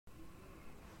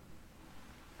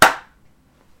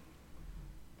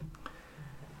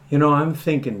I'm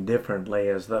thinking differently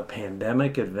as the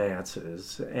pandemic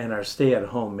advances and our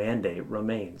stay-at-home mandate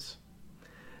remains.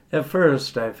 At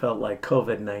first, I felt like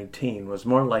COVID-19 was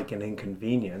more like an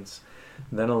inconvenience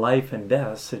than a life and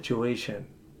death situation.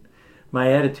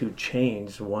 My attitude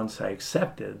changed once I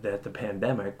accepted that the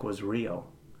pandemic was real.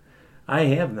 I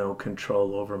have no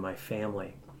control over my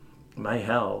family, my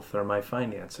health, or my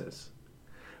finances.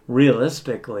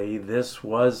 Realistically, this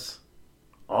was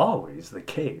always the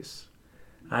case.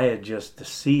 I had just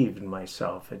deceived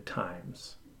myself at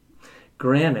times.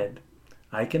 Granted,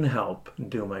 I can help and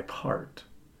do my part,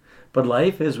 but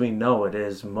life as we know it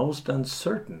is most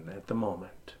uncertain at the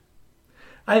moment.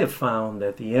 I have found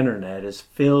that the internet is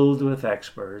filled with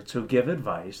experts who give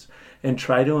advice and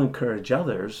try to encourage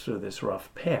others through this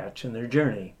rough patch in their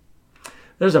journey.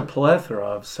 There's a plethora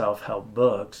of self-help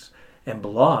books and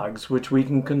blogs which we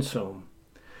can consume.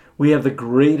 We have the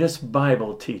greatest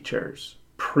Bible teachers,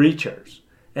 preachers,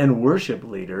 and worship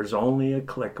leaders only a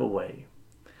click away.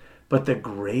 But the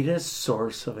greatest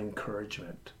source of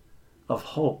encouragement, of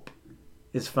hope,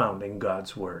 is found in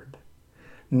God's Word.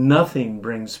 Nothing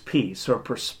brings peace or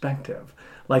perspective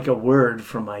like a word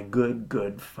from my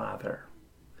good Father.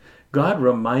 God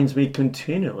reminds me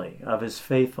continually of His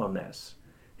faithfulness,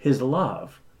 His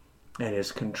love, and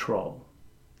His control.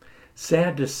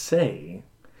 Sad to say,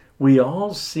 we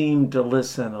all seem to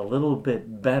listen a little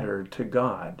bit better to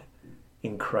God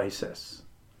in crisis.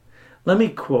 Let me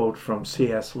quote from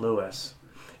C.S. Lewis.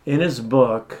 In his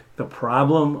book, The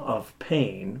Problem of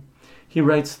Pain, he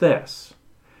writes this: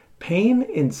 "Pain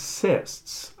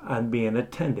insists on being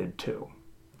attended to.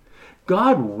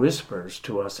 God whispers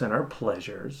to us in our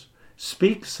pleasures,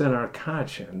 speaks in our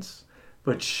conscience,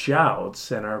 but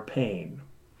shouts in our pain.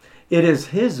 It is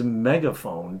His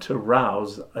megaphone to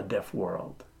rouse a deaf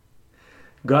world."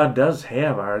 God does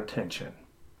have our attention.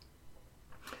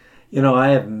 I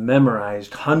have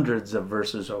memorized hundreds of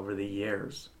verses over the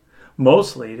years,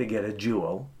 mostly to get a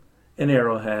jewel, an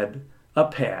arrowhead, a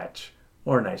patch,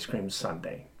 or an ice cream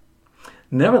sundae.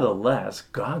 Nevertheless,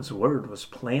 God's Word was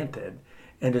planted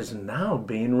and is now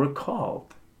being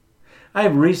recalled. I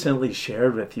have recently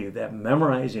shared with you that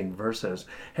memorizing verses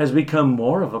has become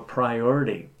more of a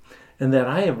priority and that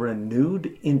I have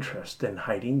renewed interest in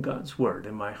hiding God's Word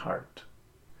in my heart.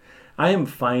 I am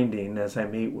finding as I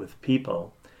meet with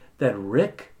people that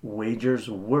Rick Wager's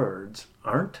words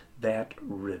aren't that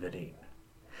riveting.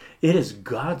 It is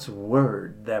God's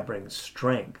Word that brings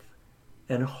strength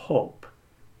and hope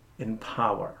and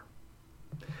power.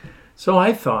 So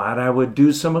I thought I would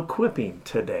do some equipping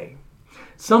today.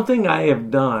 Something I have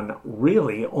done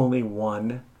really only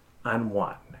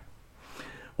one-on-one.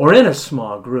 Or in a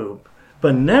small group,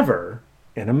 but never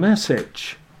in a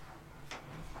message.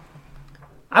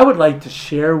 I would like to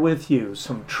share with you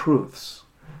some truths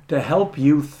to help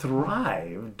you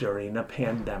thrive during a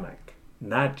pandemic,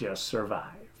 not just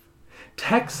survive.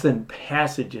 Texts and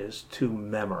passages to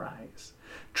memorize.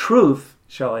 Truth,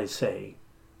 shall I say,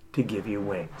 to give you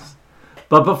wings.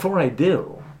 But before I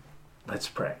do, let's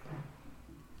pray.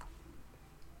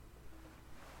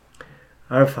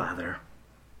 Our Father,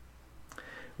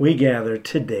 we gather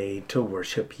today to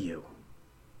worship you.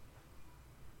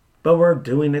 But we're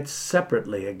doing it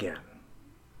separately again.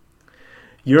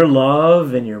 Your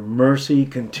love and your mercy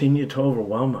continue to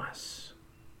overwhelm us.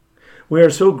 We are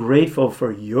so grateful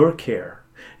for your care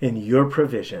and your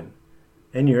provision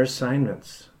and your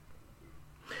assignments.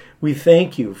 We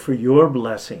thank you for your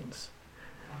blessings,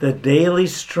 the daily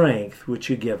strength which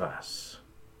you give us,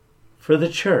 for the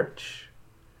church,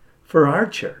 for our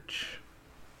church,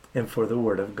 and for the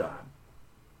Word of God.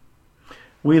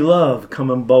 We love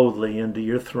coming boldly into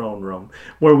your throne room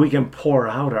where we can pour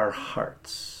out our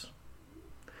hearts.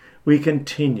 We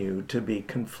continue to be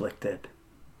conflicted.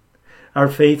 Our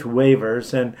faith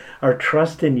wavers and our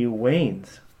trust in you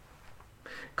wanes.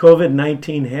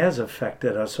 COVID-19 has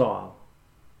affected us all.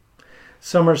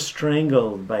 Some are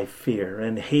strangled by fear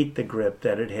and hate the grip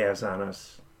that it has on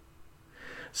us.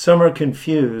 Some are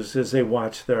confused as they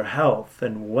watch their health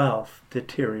and wealth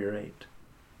deteriorate.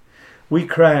 We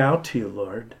cry out to you,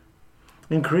 Lord.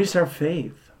 Increase our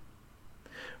faith.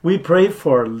 We pray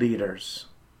for leaders,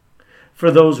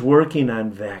 for those working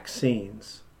on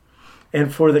vaccines,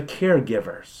 and for the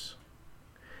caregivers.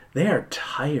 They are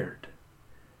tired.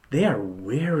 They are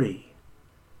weary.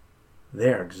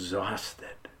 They are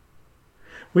exhausted.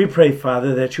 We pray,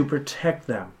 Father, that you protect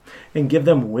them and give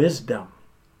them wisdom.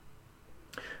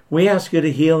 We ask you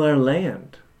to heal our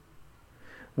land.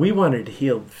 We want it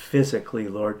healed physically,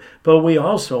 Lord, but we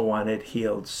also want it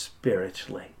healed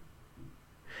spiritually.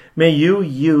 May you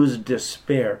use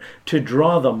despair to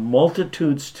draw the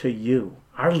multitudes to you,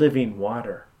 our living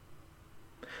water,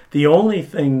 the only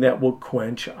thing that will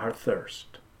quench our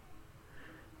thirst.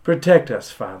 Protect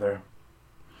us, Father,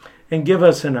 and give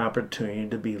us an opportunity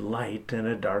to be light in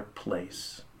a dark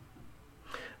place.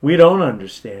 We don't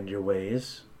understand your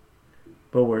ways,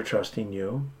 but we're trusting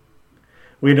you.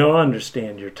 We don't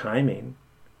understand your timing,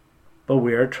 but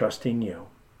we are trusting you.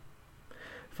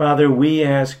 Father, we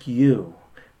ask you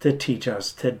to teach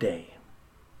us today.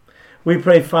 We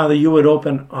pray, Father, you would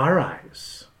open our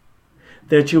eyes,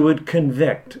 that you would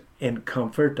convict and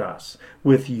comfort us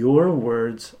with your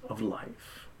words of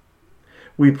life.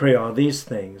 We pray all these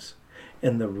things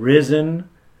in the risen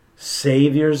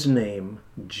Savior's name,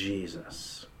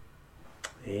 Jesus.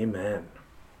 Amen.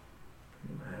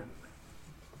 Amen.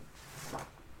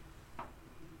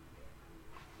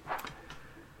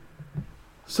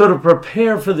 So to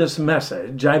prepare for this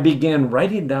message, I began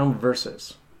writing down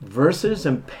verses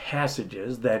and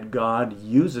passages that God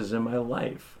uses in my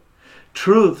life,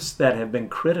 truths that have been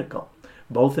critical,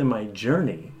 both in my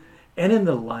journey and in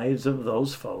the lives of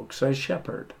those folks I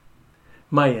shepherd.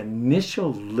 My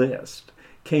initial list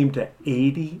came to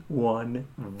 81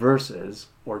 verses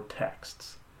or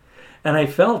texts, and I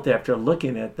felt after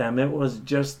looking at them it was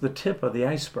just the tip of the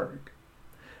iceberg.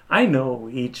 I know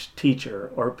each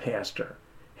teacher or pastor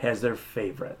has their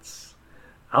favorites.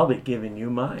 I'll be giving you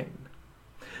mine.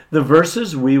 The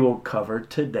verses we will cover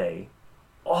today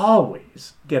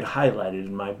always get highlighted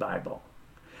in my Bible,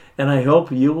 and I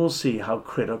hope you will see how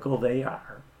critical they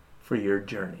are for your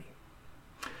journey.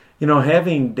 You know,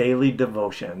 having daily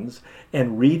devotions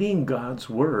and reading God's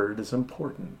Word is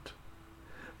important,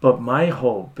 but my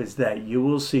hope is that you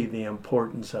will see the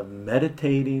importance of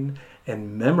meditating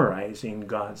and memorizing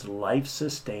God's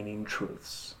life-sustaining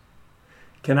truths.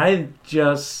 Can I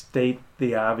just state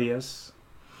the obvious?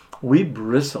 We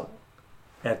bristle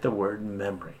at the word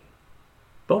memory,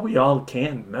 but we all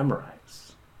can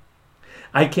memorize.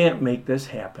 I can't make this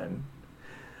happen,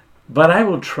 but I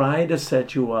will try to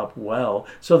set you up well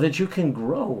so that you can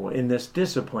grow in this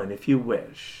discipline if you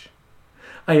wish.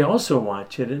 I also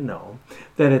want you to know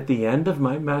that at the end of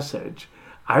my message,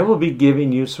 I will be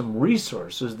giving you some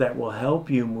resources that will help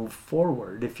you move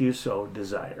forward if you so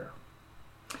desire.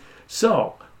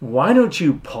 So, why don't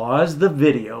you pause the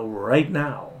video right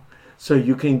now so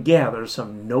you can gather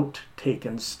some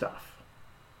note-taken stuff.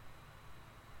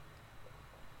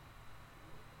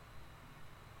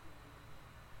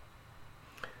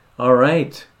 All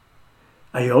right,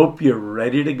 I hope you're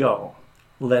ready to go.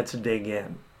 Let's dig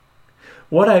in.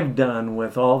 What I've done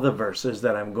with all the verses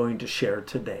that I'm going to share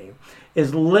today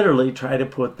is literally try to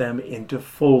put them into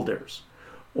folders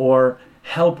or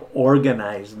help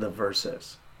organize the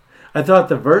verses. I thought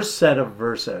the first set of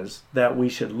verses that we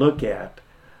should look at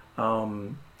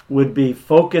would be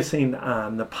focusing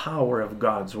on the power of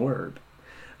God's Word.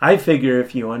 I figure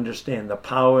if you understand the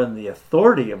power and the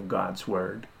authority of God's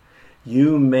Word,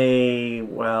 you may,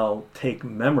 take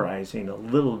memorizing a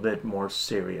little bit more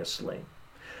seriously.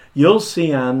 You'll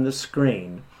see on the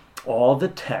screen all the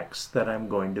text that I'm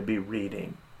going to be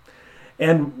reading.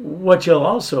 And what you'll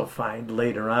also find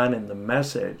later on in the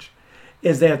message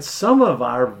is that some of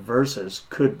our verses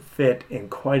could fit in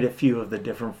quite a few of the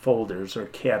different folders or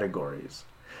categories.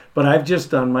 But I've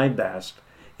just done my best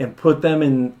and put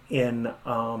them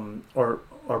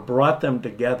or brought them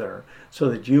together so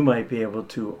that you might be able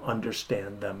to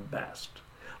understand them best.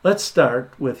 Let's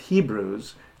start with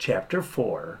Hebrews chapter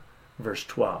 4, verse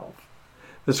 12.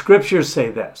 The scriptures say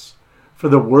this: "For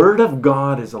the word of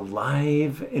God is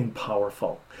alive and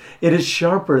powerful. It is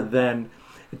sharper than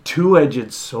a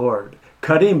two-edged sword,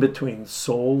 cutting between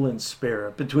soul and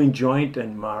spirit, between joint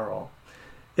and marrow.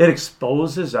 It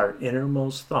exposes our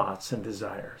innermost thoughts and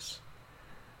desires."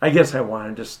 I guess I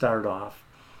wanted to start off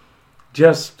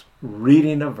just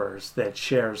reading a verse that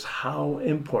shares how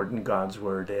important God's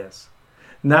Word is.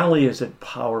 Not only is it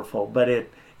powerful, but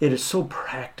it is so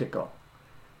practical.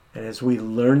 And as we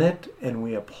learn it and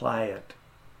we apply it,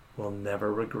 we'll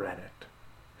never regret it.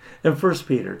 In 1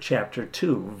 Peter chapter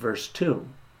 2, verse 2,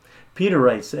 Peter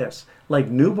writes this: "Like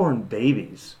newborn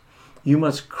babies, you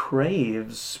must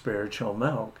crave spiritual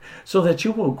milk so that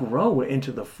you will grow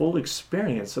into the full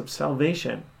experience of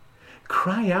salvation.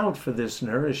 Cry out for this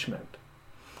nourishment."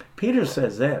 Peter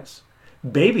says this: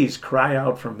 babies cry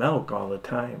out for milk all the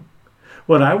time.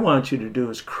 What I want you to do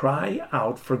is cry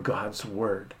out for God's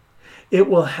Word. It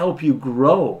will help you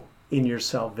grow in your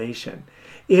salvation.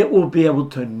 It will be able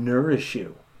to nourish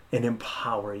you and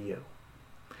empower you.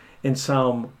 In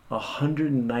Psalm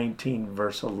 119,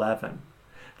 verse 11,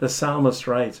 the psalmist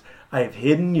writes, "I have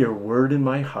hidden your word in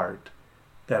my heart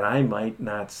that I might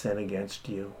not sin against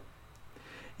you."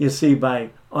 You see,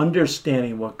 by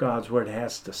understanding what God's Word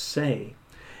has to say,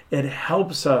 It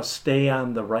helps us stay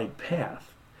on the right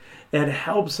path. It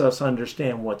helps us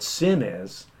understand what sin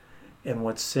is and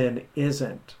what sin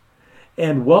isn't.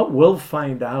 And what we'll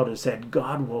find out is that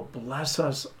God will bless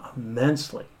us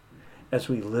immensely as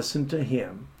we listen to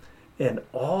him in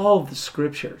all the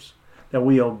scriptures, that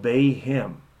we obey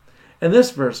him. And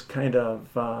this verse kind of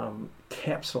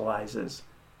capsulizes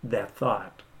that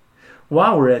thought.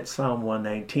 While we're at Psalm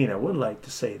 119, I would like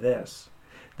to say this.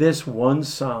 This one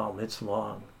psalm, it's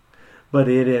long, but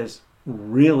it is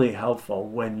really helpful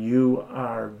when you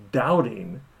are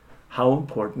doubting how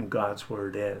important God's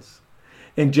word is.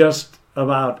 In just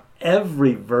about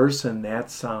every verse in that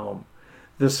psalm,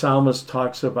 the psalmist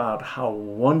talks about how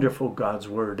wonderful God's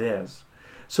word is.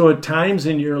 So at times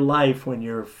in your life when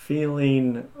you're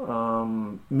feeling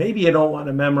maybe you don't want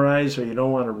to memorize or you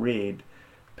don't want to read,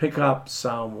 pick up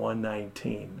Psalm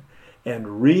 119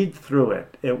 and read through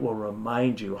it. It will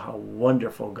remind you how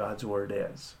wonderful God's word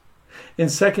is. In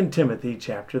 2 Timothy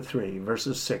chapter 3,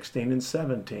 verses 16 and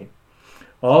 17,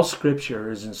 all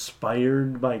scripture is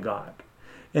inspired by God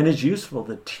and is useful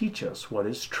to teach us what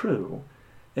is true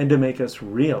and to make us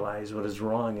realize what is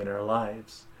wrong in our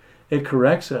lives. It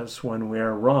corrects us when we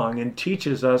are wrong and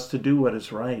teaches us to do what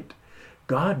is right.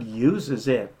 God uses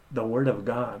it, the Word of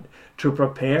God, to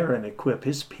prepare and equip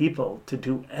his people to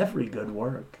do every good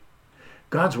work.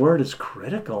 God's Word is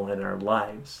critical in our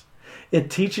lives. It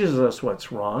teaches us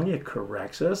what's wrong. It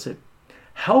corrects us. It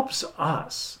helps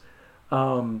us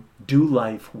do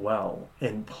life well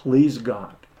and please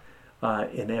God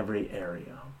in every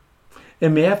area.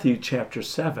 In Matthew chapter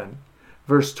 7,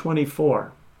 verse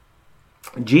 24,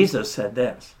 Jesus said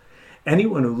this,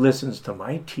 "Anyone who listens to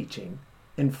my teaching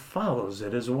and follows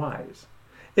it is wise,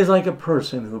 is like a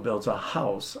person who builds a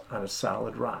house on a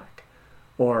solid rock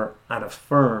or on a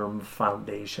firm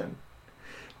foundation."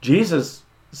 Jesus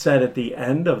said at the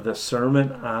end of the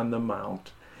Sermon on the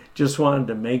Mount, just wanted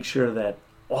to make sure that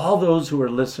all those who are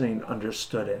listening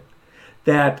understood it,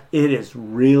 that it is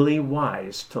really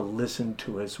wise to listen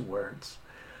to his words.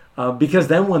 Because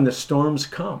then when the storms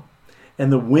come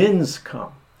and the winds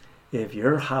come, if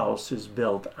your house is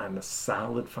built on a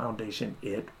solid foundation,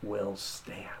 it will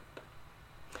stand.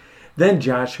 Then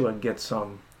Joshua gets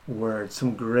some words,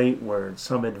 some great words,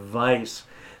 some advice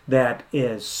that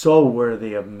is so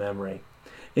worthy of memory.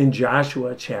 In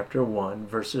Joshua chapter 1,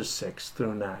 verses 6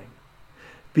 through 9.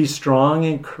 "Be strong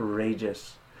and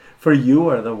courageous, for you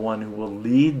are the one who will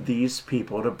lead these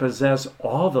people to possess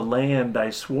all the land I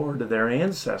swore to their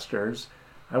ancestors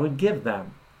I would give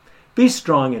them. Be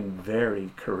strong and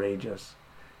very courageous.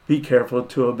 Be careful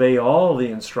to obey all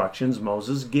the instructions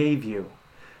Moses gave you.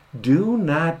 Do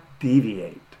not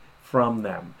deviate from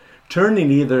them,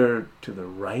 turning either to the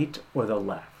right or the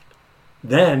left.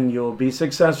 Then you will be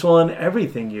successful in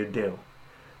everything you do.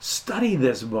 Study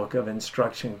this book of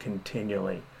instruction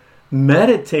continually.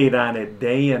 Meditate on it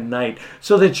day and night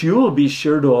so that you will be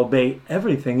sure to obey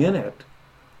everything in it.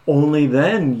 Only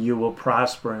then you will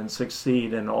prosper and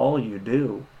succeed in all you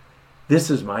do.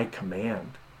 This is my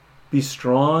command. Be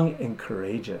strong and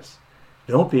courageous.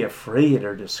 Don't be afraid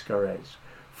or discouraged,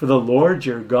 for the Lord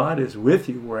your God is with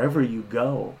you wherever you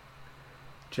go."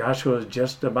 Joshua was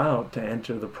just about to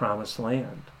enter the promised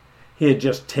land. He had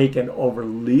just taken over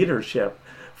leadership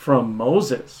from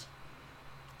Moses.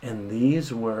 And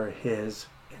these were his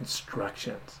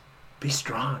instructions. Be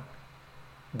strong.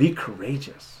 Be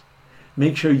courageous.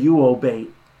 Make sure you obey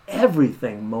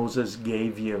everything Moses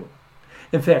gave you.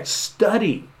 In fact,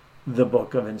 study the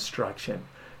book of instruction.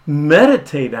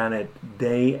 Meditate on it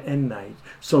day and night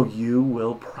so you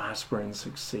will prosper and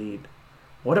succeed.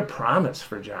 What a promise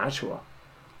for Joshua.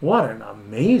 What an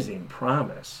amazing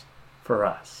promise for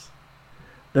us.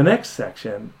 The next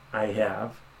section I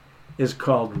have is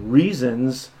called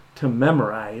Reasons to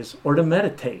Memorize or to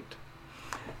Meditate.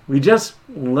 We just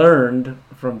learned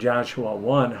from Joshua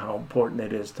 1 how important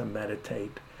it is to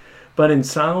meditate. But in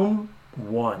Psalm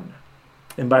 1,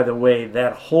 and by the way,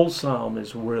 that whole psalm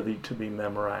is worthy to be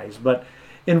memorized, but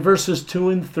in verses 2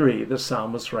 and 3, the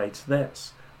psalmist writes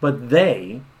this, "But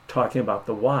they," talking about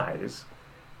the wise,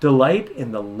 "delight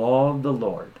in the law of the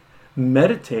Lord,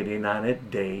 meditating on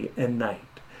it day and night.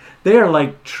 They are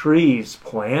like trees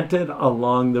planted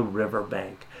along the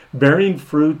riverbank, bearing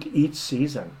fruit each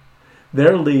season.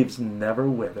 Their leaves never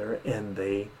wither, and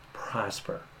they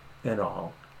prosper in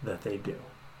all that they do."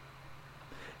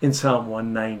 In Psalm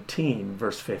 119,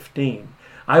 verse 15,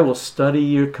 "I will study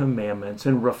your commandments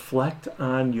and reflect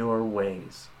on your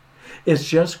ways." It's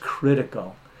just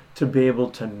critical to be able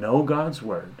to know God's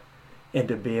word and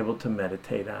to be able to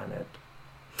meditate on it.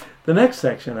 The next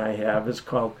section I have is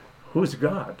called Who's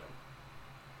God?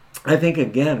 I think,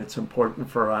 again, it's important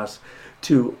for us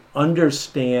to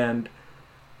understand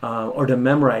or to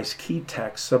memorize key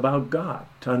texts about God,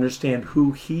 to understand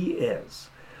who he is,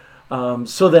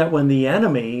 so that when the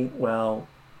enemy,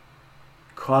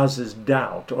 causes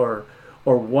doubt or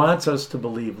wants us to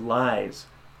believe lies,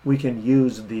 we can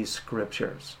use these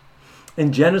scriptures.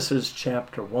 In Genesis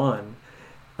chapter 1,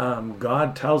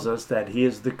 God tells us that he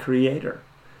is the creator,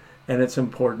 and it's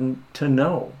important to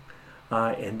know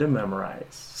and to memorize.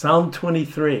 Psalm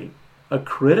 23, a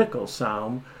critical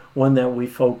psalm, one that we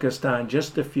focused on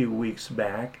just a few weeks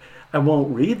back. I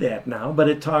won't read that now, but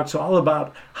it talks all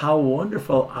about how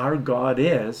wonderful our God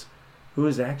is, who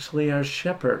is actually our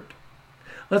shepherd.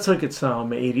 Let's look at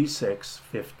Psalm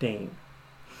 86:15.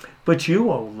 But you,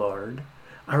 O Lord,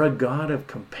 are a God of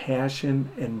compassion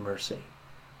and mercy,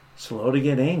 slow to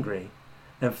get angry,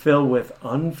 and filled with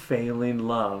unfailing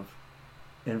love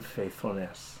and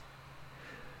faithfulness.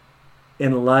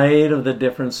 In light of the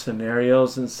different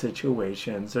scenarios and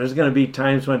situations, there's going to be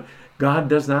times when God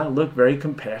does not look very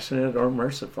compassionate or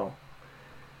merciful.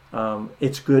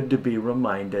 It's good to be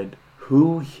reminded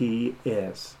who he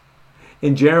is.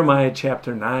 In Jeremiah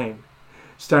chapter 9,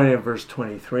 starting at verse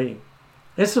 23,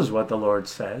 this is what the Lord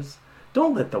says.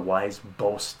 Don't let the wise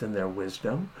boast in their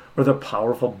wisdom, or the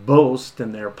powerful boast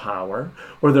in their power,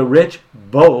 or the rich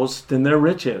boast in their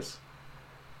riches.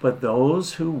 But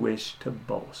those who wish to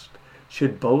boast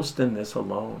should boast in this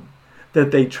alone,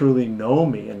 that they truly know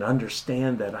me and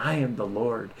understand that I am the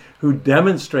Lord, who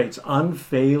demonstrates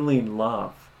unfailing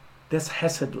love, this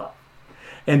Hesed love,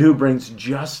 and who brings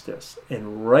justice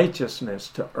and righteousness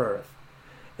to earth,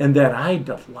 and that I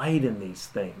delight in these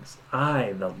things.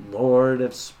 I, the Lord,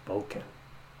 have spoken.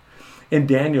 In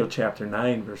Daniel chapter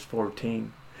 9, verse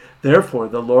 14, therefore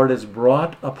the Lord has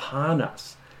brought upon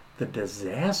us the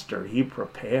disaster he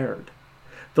prepared.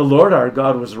 The Lord our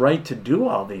God was right to do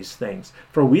all these things,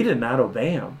 for we did not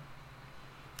obey him.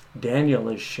 Daniel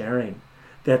is sharing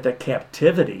that the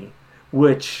captivity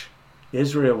which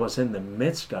Israel was in the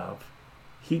midst of,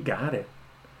 he got it.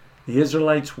 The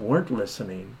Israelites weren't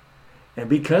listening. And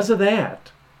because of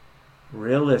that,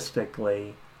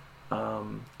 realistically,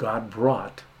 God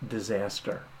brought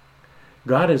disaster.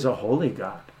 God is a holy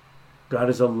God. God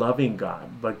is a loving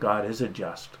God, but God is a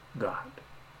just God.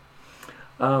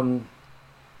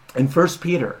 In 1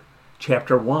 Peter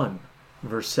chapter 1,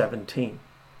 verse 17,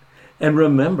 and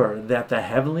remember that the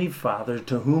Heavenly Father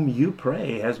to whom you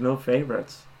pray has no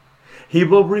favorites. He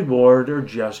will reward or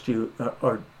judge you,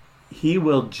 he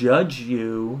will judge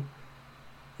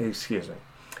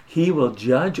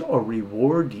or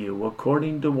reward you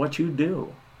according to what you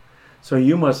do. So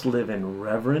you must live in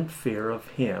reverent fear of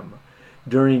him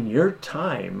during your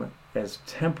time as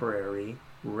temporary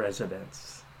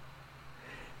residents.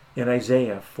 In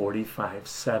Isaiah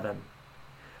 45:7,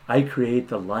 I create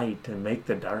the light and make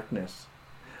the darkness.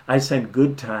 I send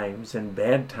good times and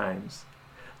bad times.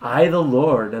 I, the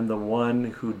Lord, am the one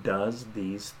who does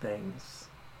these things.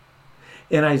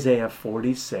 In Isaiah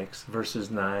 46,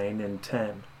 verses 9 and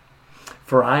 10,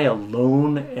 for I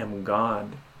alone am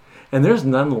God, and there's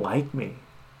none like me.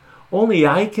 Only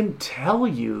I can tell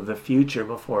you the future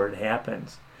before it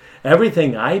happens.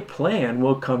 Everything I plan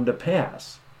will come to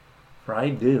pass, for I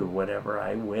do whatever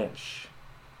I wish.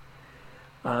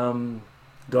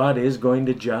 God is going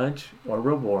to judge or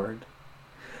reward.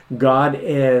 God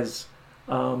is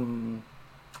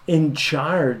in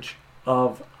charge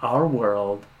of our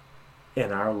world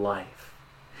and our life.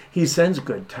 He sends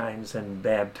good times and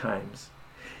bad times.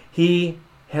 He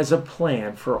has a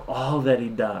plan for all that he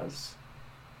does,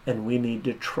 and we need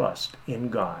to trust in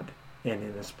God and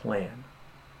in his plan.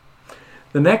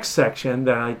 The next section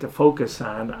that I like to focus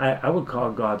on, I would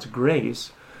call God's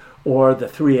grace, or the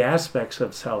three aspects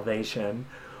of salvation,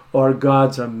 or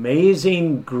God's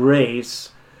amazing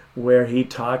grace, where he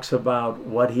talks about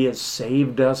what he has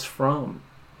saved us from.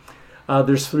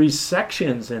 There's three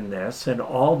sections in this, and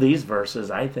all these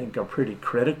verses I think are pretty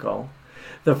critical.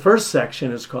 The first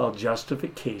section is called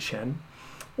justification,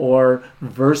 or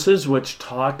verses which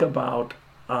talk about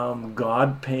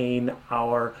God paying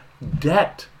our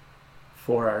debt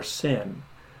for our sin.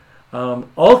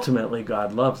 Ultimately,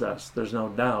 God loves us, there's no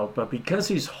doubt, but because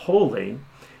he's holy,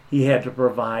 he had to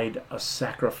provide a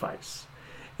sacrifice.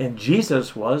 And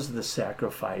Jesus was the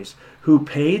sacrifice who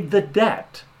paid the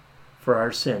debt for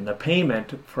our sin, the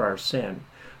payment for our sin.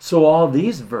 So all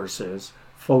these verses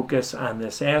focus on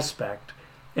this aspect,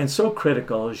 and so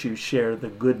critical as you share the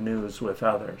good news with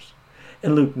others.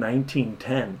 In Luke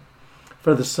 19:10,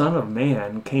 for the Son of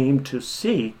Man came to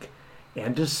seek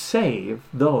and to save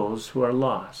those who are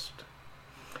lost.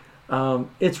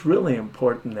 It's really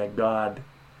important that God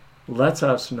lets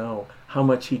us know how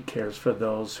much he cares for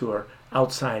those who are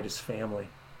outside his family.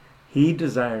 He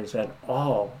desires that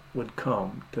all would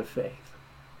come to faith.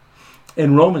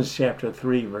 In Romans chapter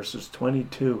 3, verses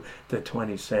 22 to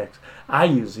 26, I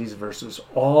use these verses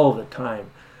all the time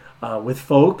with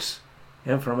folks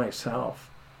and for myself.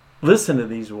 Listen to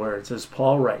these words as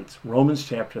Paul writes, Romans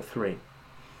chapter 3.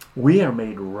 We are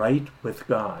made right with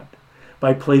God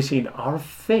by placing our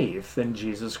faith in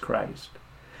Jesus Christ.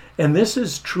 And this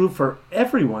is true for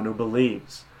everyone who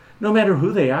believes, no matter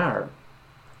who they are.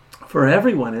 For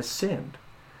everyone has sinned,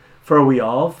 for we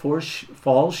all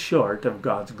fall short of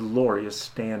God's glorious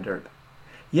standard.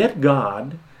 Yet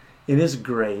God, in his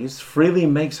grace, freely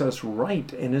makes us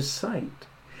right in his sight.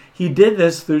 He did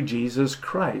this through Jesus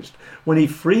Christ, when he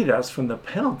freed us from the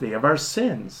penalty of our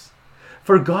sins.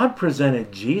 For God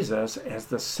presented Jesus as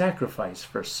the sacrifice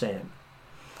for sin.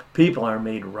 People are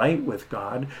made right with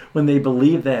God when they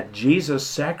believe that Jesus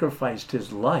sacrificed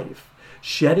his life,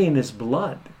 shedding his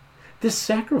blood. This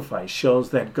sacrifice shows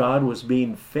that God was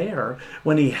being fair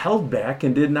when he held back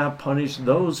and did not punish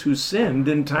those who sinned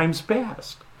in times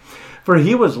past. For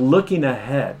he was looking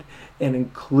ahead and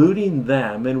including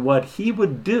them in what he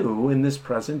would do in this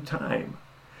present time.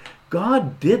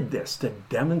 God did this to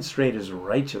demonstrate his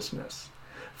righteousness,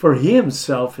 for he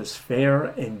himself is fair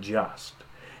and just,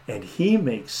 and he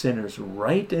makes sinners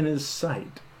right in his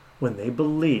sight when they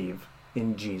believe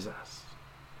in Jesus.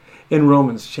 In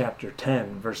Romans chapter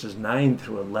 10, verses 9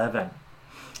 through 11,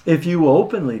 if you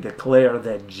openly declare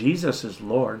that Jesus is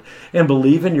Lord and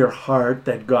believe in your heart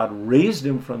that God raised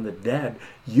him from the dead,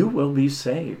 you will be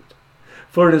saved.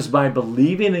 For it is by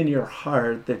believing in your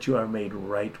heart that you are made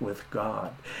right with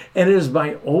God, and it is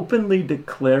by openly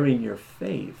declaring your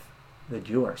faith that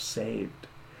you are saved.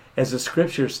 As the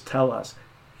scriptures tell us,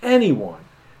 anyone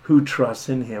who trusts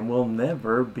in him will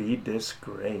never be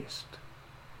disgraced.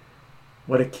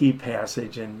 What a key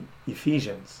passage in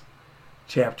Ephesians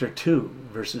chapter 2,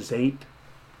 verses 8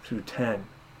 through 10.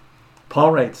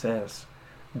 Paul writes this,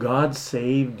 God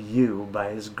saved you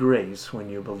by his grace when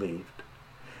you believed.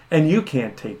 And you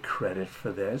can't take credit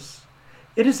for this.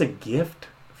 It is a gift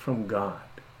from God.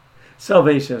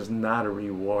 Salvation is not a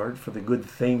reward for the good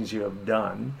things you have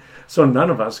done, so none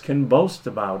of us can boast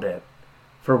about it,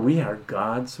 for we are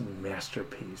God's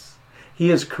masterpiece. He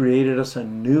has created us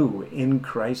anew in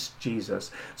Christ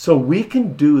Jesus, so we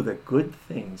can do the good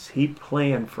things he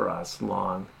planned for us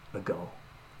long ago.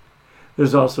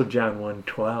 There's also John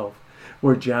 1:12,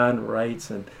 where John writes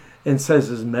and says,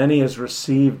 as many as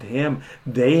received him,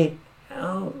 they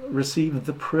received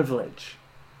the privilege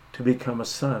to become a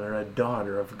son or a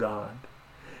daughter of God.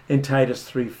 In Titus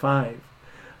 3:5,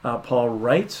 Paul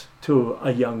writes to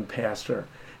a young pastor,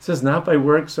 it says, not by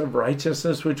works of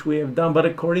righteousness which we have done, but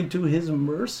according to his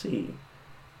mercy,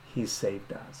 he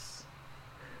saved us.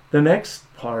 The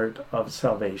next part of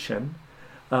salvation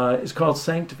is called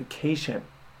sanctification.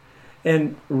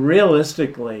 And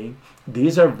realistically,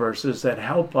 these are verses that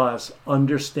help us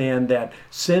understand that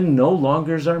sin no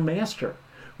longer is our master.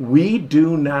 We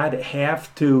do not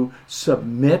have to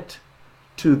submit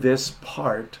to this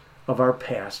part of our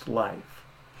past life.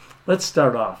 Let's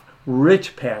start off.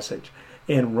 Rich passage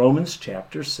in Romans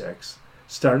chapter 6,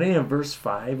 starting at verse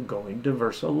 5, going to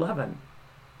verse 11.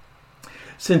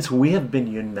 Since we have been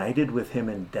united with him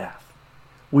in death,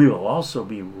 we will also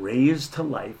be raised to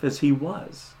life as he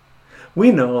was.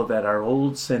 We know that our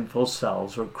old sinful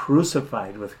selves were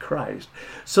crucified with Christ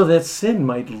so that sin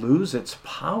might lose its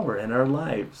power in our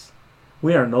lives.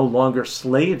 We are no longer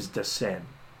slaves to sin.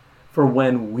 For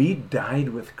when we died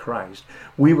with Christ,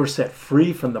 we were set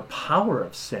free from the power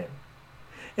of sin.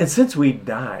 And since we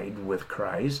died with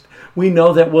Christ, we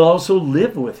know that we'll also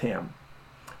live with him.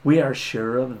 We are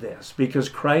sure of this because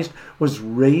Christ was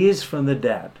raised from the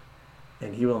dead,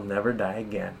 and he will never die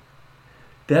again.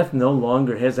 Death no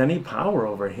longer has any power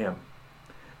over him.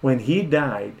 When he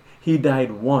died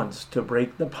once to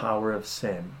break the power of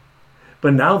sin.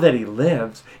 But now that he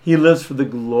lives for the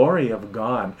glory of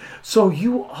God. So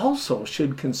you also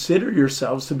should consider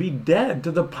yourselves to be dead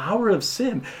to the power of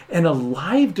sin and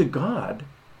alive to God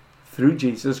through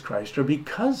Jesus Christ, or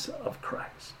because of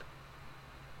Christ.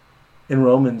 In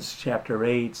Romans chapter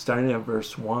 8, starting at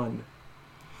verse 1,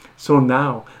 so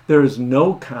now there is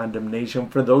no condemnation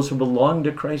for those who belong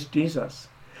to Christ Jesus.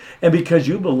 And because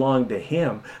you belong to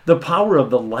him, the power of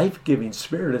the life-giving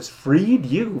Spirit has freed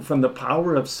you from the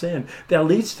power of sin that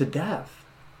leads to death.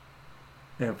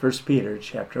 And 1 Peter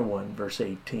chapter 1, verse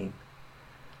 18.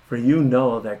 For you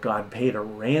know that God paid a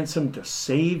ransom to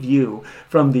save you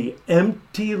from the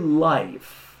empty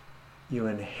life you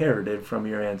inherited from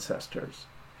your ancestors.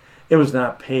 It was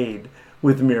not paid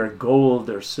with mere gold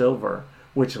or silver,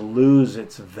 which lose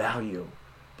its value,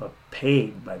 but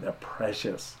paid by the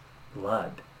precious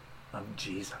blood of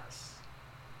Jesus.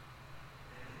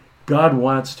 God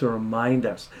wants to remind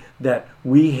us that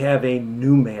we have a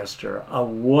new master, a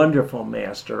wonderful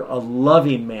master, a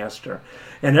loving master.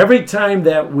 And every time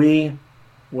that we,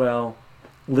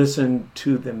 listen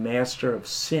to the master of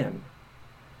sin,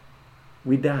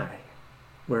 we die.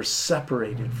 We're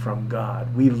separated from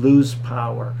God. We lose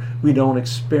power. We don't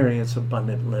experience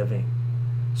abundant living.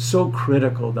 So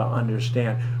critical to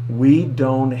understand we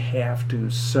don't have to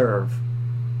serve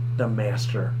the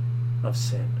master of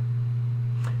sin.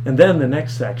 And then the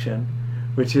next section,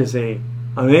 which is an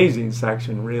amazing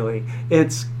section really,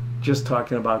 it's just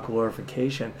talking about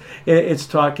glorification. It's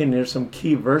talking, there's some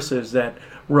key verses that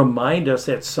remind us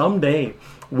that someday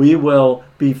we will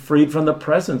be freed from the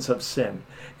presence of sin.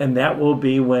 And that will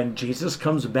be when Jesus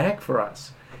comes back for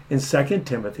us. In 2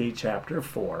 Timothy chapter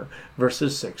 4,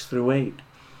 verses 6 through 8.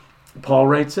 Paul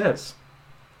writes this,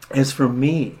 "As for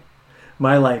me,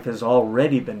 my life has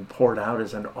already been poured out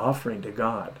as an offering to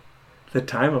God. The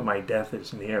time of my death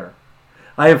is near.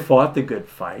 I have fought the good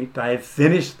fight, I have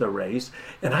finished the race,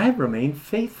 and I have remained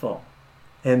faithful.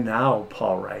 And now,"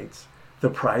 Paul writes, "the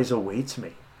prize awaits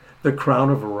me, the crown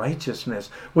of righteousness,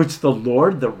 which the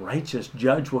Lord, the righteous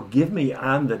judge, will give me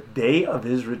on the day of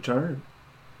his return.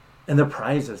 And the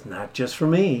prize is not just for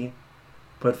me,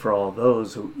 but for all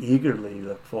those who eagerly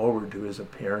look forward to his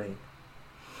appearing."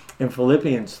 In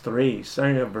Philippians 3,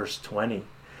 starting at verse 20,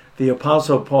 the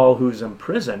Apostle Paul, who's in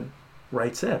prison,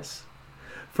 writes this,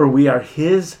 "For we are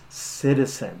his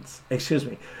citizens,"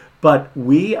 but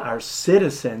we are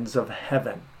citizens of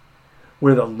heaven,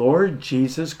 where the Lord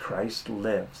Jesus Christ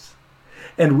lives.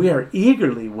 And we are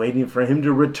eagerly waiting for him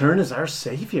to return as our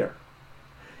Savior.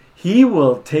 He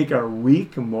will take our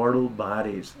weak mortal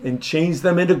bodies and change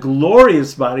them into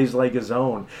glorious bodies like his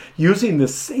own, using the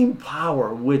same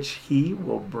power which he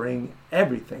will bring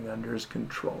everything under his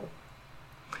control.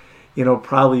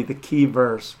 Probably the key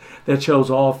verse that shows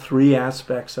all three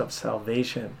aspects of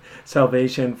salvation.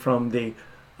 Salvation from the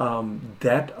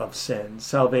debt of sin,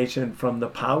 salvation from the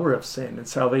power of sin, and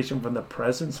salvation from the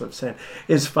presence of sin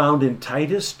is found in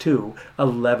Titus 2,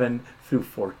 11 through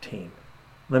 14.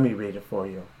 Let me read it for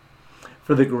you.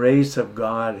 "For the grace of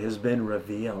God has been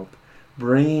revealed,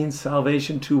 bringing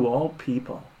salvation to all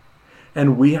people.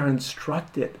 And we are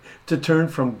instructed to turn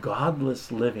from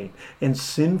godless living and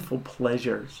sinful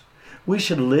pleasures. We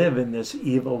should live in this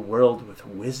evil world with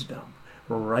wisdom,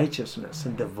 righteousness,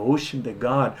 and devotion to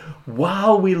God,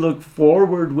 while we look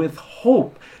forward with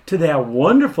hope to that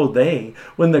wonderful day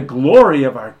when the glory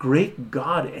of our great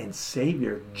God and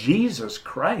Savior, Jesus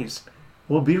Christ,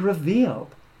 will be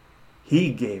revealed.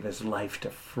 He gave his life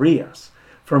to free us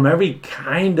from every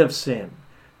kind of sin,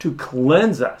 to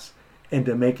cleanse us, and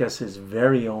to make us his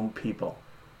very own people,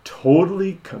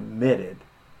 totally committed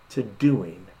to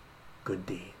doing good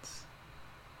deeds."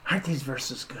 Aren't these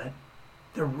verses good?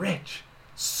 They're rich,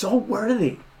 so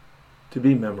worthy to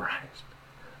be memorized.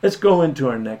 Let's go into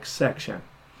our next section.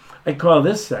 I call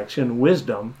this section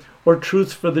Wisdom or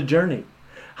Truths for the Journey.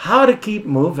 How to keep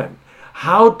moving,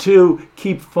 how to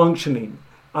keep functioning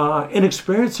and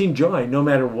experiencing joy no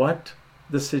matter what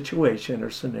the situation or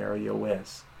scenario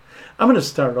is. I'm going to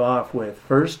start off with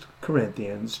 1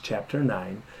 Corinthians chapter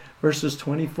 9, verses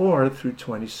 24 through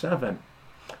 27.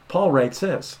 Paul writes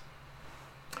this,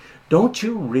 "Don't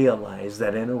you realize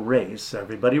that in a race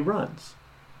everybody runs,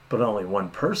 but only one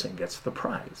person gets the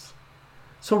prize?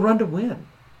 So run to win.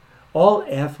 All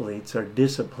athletes are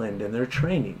disciplined in their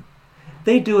training.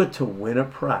 They do it to win a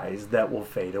prize that will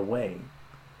fade away.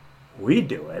 We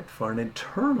do it for an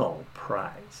eternal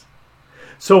prize.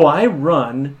 So I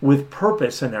run with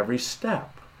purpose in every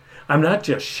step. I'm not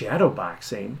just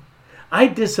shadowboxing. I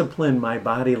discipline my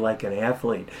body like an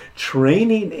athlete,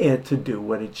 training it to do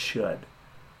what it should.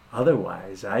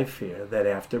 Otherwise, I fear that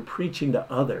after preaching to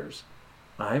others,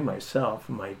 I myself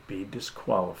might be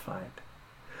disqualified."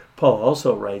 Paul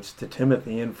also writes to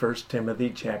Timothy in 1 Timothy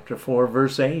chapter 4,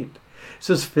 verse 8. It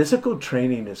says, "Physical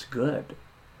training is good,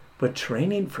 but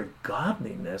training for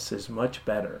godliness is much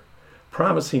better,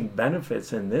 promising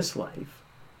benefits in this life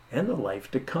and the life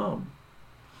to come."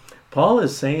 Paul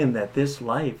is saying that this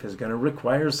life is going to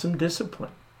require some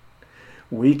discipline.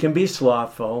 We can be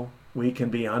slothful, we can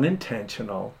be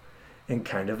unintentional, and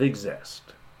kind of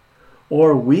exist.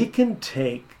 Or we can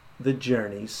take the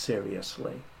journey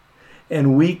seriously.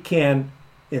 And we can,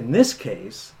 in this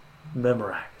case,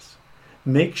 memorize.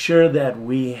 Make sure that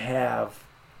we have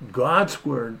God's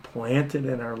word planted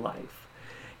in our life.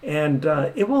 And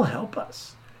it will help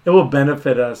us. It will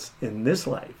benefit us in this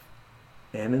life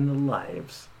and in the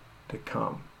lives to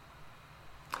come.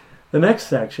 The next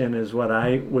section is what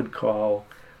I would call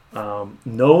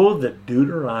Know the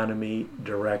Deuteronomy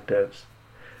Directives.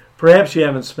 Perhaps you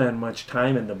haven't spent much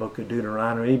time in the book of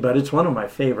Deuteronomy, but it's one of my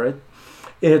favorite.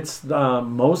 It's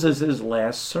Moses'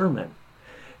 last sermon,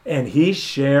 and he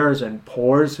shares and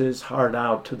pours his heart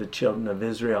out to the children of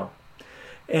Israel.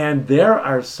 And there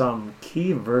are some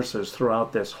key verses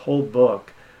throughout this whole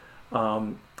book,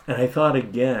 and I thought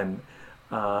again,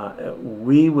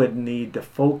 we would need to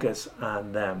focus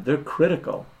on them. They're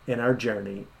critical in our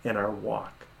journey, in our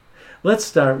walk. Let's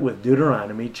start with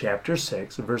Deuteronomy chapter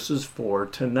 6, verses 4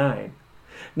 to 9.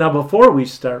 Now, before we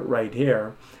start right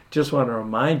here, just want to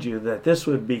remind you that this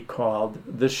would be called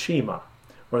the Shema,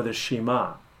 or the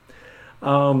Shema.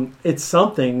 It's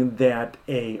something that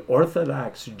an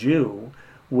Orthodox Jew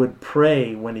would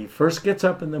pray when he first gets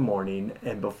up in the morning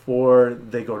and before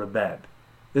they go to bed.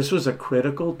 This was a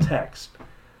critical text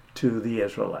to the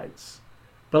Israelites.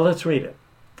 But let's read it.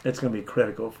 It's going to be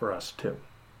critical for us too.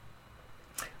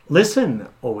 Listen,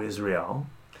 O Israel,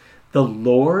 the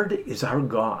Lord is our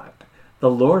God, the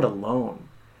Lord alone.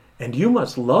 And you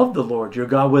must love the Lord your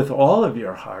God with all of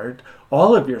your heart,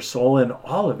 all of your soul, and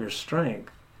all of your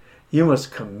strength. You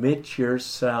must commit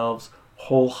yourselves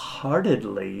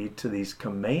wholeheartedly to these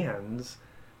commands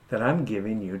that I'm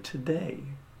giving you today.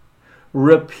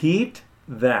 Repeat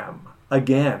them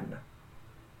again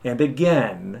and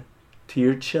again to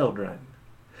your children.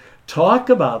 Talk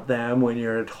about them when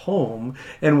you're at home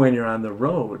and when you're on the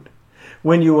road,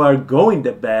 when you are going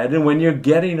to bed and when you're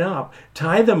getting up.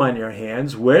 Tie them on your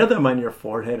hands, wear them on your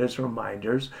forehead as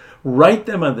reminders, write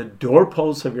them on the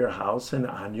doorposts of your house and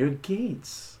on your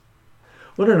gates.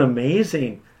 What an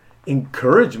amazing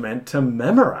encouragement to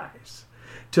memorize,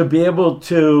 to be able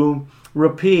to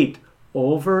repeat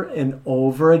over and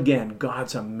over again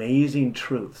God's amazing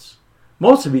truths,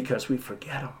 mostly because we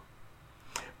forget them.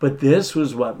 But this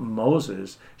was what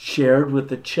Moses shared with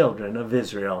the children of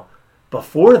Israel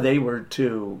before they were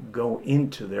to go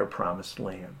into their promised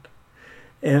land.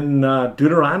 In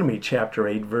Deuteronomy chapter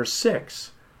 8, verse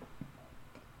 6,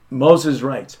 Moses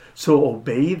writes, "So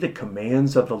obey the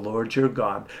commands of the Lord your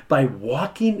God by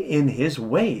walking in his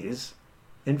ways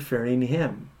and fearing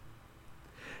him."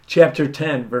 Chapter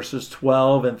 10, verses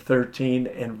 12 and 13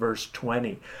 and verse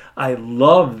 20. I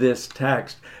love this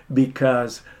text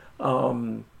because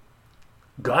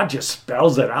God just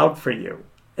spells it out for you.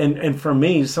 And for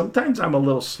me, sometimes I'm a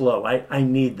little slow. I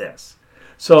need this.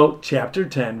 So chapter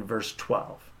 10, verse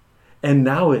 12. "And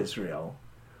now, Israel,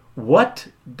 what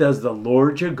does the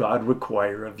Lord your God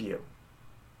require of you?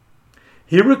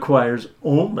 He requires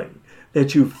only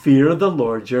that you fear the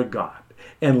Lord your God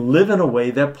and live in a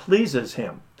way that pleases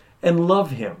him and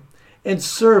love him and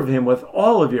serve him with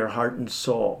all of your heart and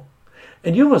soul.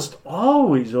 And you must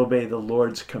always obey the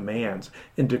Lord's commands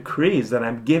and decrees that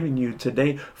I'm giving you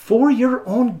today for your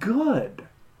own good.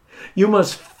 You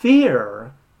must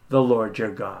fear the Lord your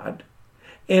God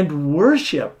and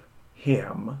worship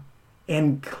him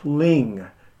and cling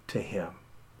to him."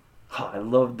 Oh, I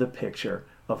love the picture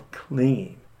of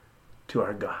clinging to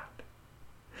our God.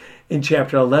 In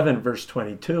chapter 11, verse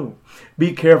 22,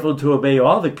 "Be careful to obey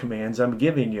all the commands I'm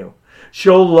giving you.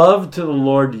 Show love to the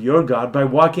Lord your God by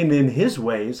walking in his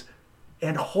ways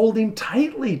and holding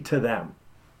tightly to them."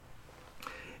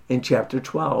 In chapter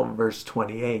 12, verse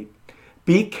 28,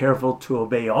 "Be careful to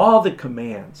obey all the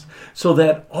commands so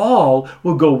that all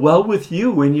will go well with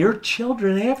you and your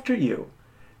children after you,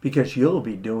 because you'll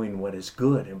be doing what is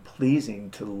good and pleasing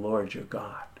to the Lord your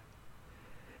God."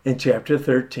 In chapter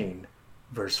 13,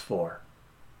 verse 4,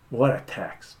 what a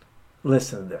text.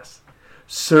 Listen to this.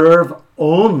 "Serve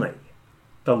only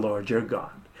the Lord your God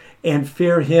and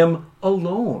fear him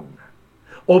alone.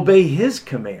 Obey his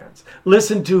commands,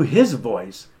 listen to his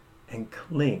voice, and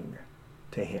cling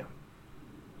to him."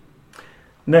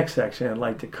 Next section I'd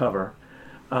like to cover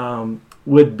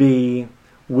would be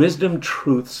wisdom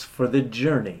truths for the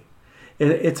journey.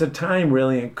 It's a time,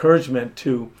 really, encouragement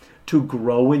to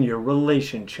grow in your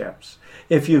relationships.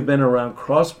 If you've been around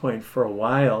Crosspoint for a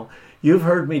while, you've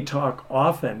heard me talk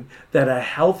often that a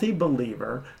healthy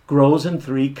believer grows in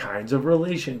three kinds of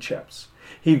relationships.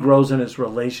 He grows in his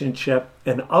relationship,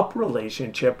 an up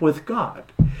relationship with God.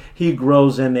 He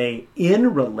grows in a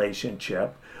in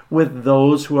relationship with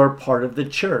those who are part of the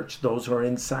church, those who are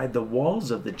inside the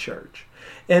walls of the church.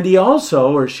 And he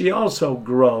also, or she also,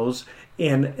 grows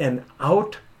in an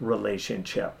out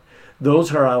relationship.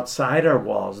 Those who are outside our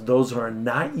walls, those who are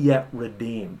not yet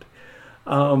redeemed.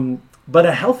 But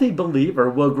a healthy believer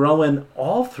will grow in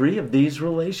all three of these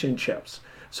relationships.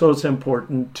 So it's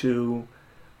important to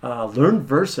learn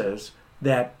verses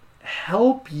that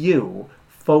help you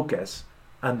focus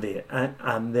on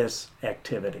this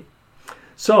activity.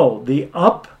 So the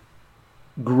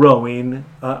growing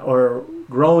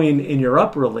in your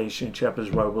up relationship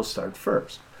is where we'll start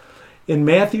first. In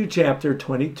Matthew chapter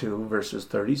 22, verses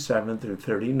 37 through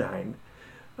 39,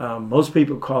 most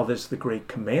people call this the Great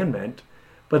Commandment,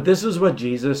 but this is what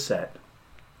Jesus said.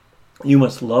 You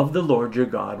must love the Lord your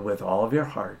God with all of your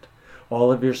heart,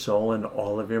 all of your soul, and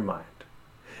all of your mind.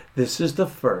 This is the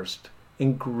first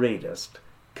and greatest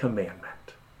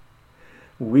commandment.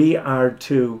 We are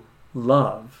to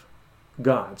love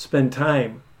God, spend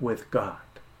time with God,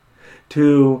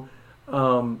 to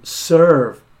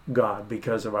serve God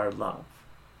because of our love.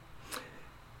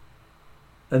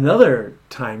 Another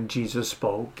time Jesus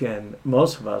spoke, and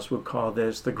most of us would call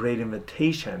this the Great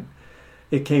Invitation.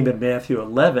 It came in Matthew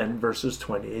 11, verses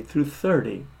 28 through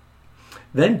 30.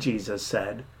 Then Jesus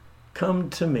said, "Come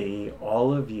to me,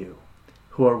 all of you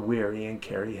who are weary and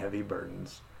carry heavy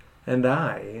burdens, and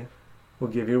I will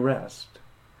give you rest.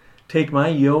 Take my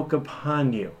yoke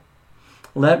upon you.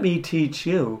 Let me teach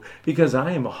you, because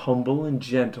I am humble and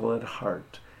gentle at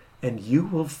heart, and you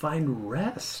will find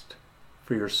rest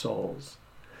for your souls.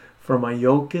 For my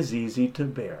yoke is easy to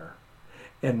bear,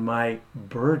 and my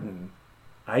burden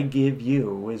I give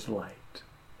you is light."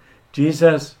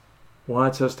 Jesus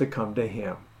wants us to come to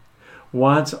him,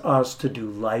 wants us to do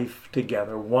life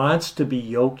together, wants to be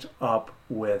yoked up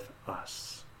with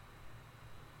us.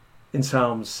 In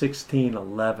Psalm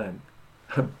 16:11,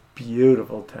 a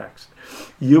beautiful text,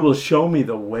 "You will show me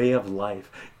the way of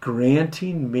life,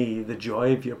 granting me the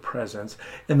joy of your presence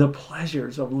and the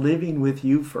pleasures of living with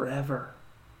you forever."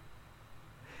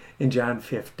 In John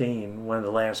 15, one of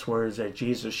the last words that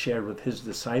Jesus shared with his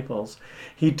disciples,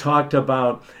 he talked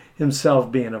about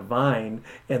himself being a vine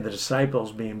and the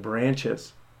disciples being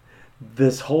branches.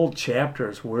 This whole chapter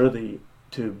is worthy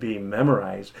to be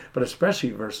memorized, but especially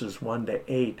verses 1 to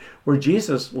 8, where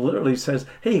Jesus literally says,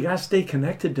 hey, you got to stay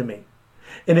connected to me.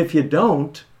 And if you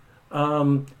don't,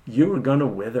 you are going to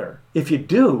wither. If you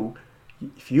do,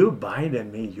 if you abide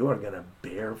in me, you are going to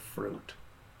bear fruit.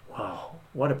 Wow,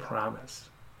 what a promise.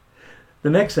 The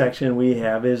next section we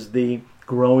have is the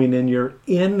growing in your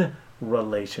in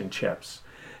relationships.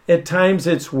 At times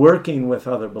it's working with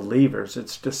other believers.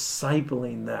 It's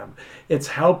discipling them. It's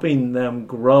helping them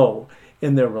grow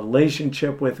in their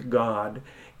relationship with God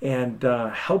and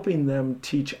helping them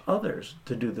teach others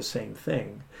to do the same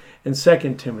thing. In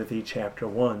 2 Timothy chapter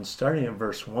 1, starting in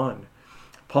verse 1,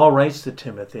 Paul writes to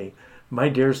Timothy, "My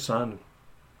dear son,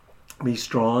 be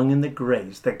strong in the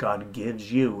grace that God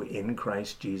gives you in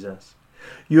Christ Jesus.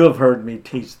 You have heard me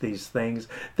teach these things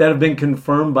that have been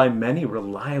confirmed by many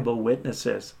reliable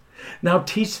witnesses. Now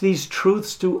teach these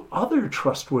truths to other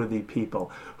trustworthy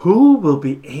people who will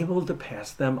be able to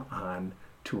pass them on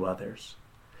to others."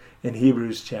 In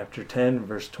Hebrews chapter 10,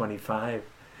 verse 25,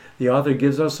 the author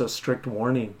gives us a strict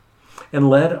warning. "And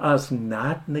let us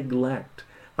not neglect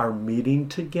our meeting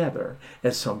together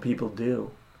as some people do,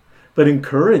 but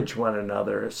encourage one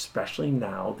another, especially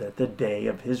now that the day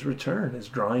of his return is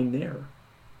drawing near."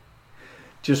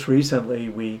 Just recently,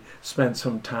 we spent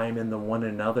some time in the one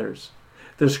another's.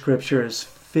 The scripture is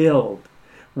filled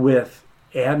with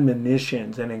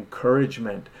admonitions and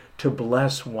encouragement to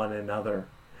bless one another.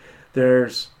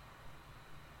 There's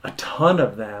a ton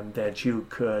of them that you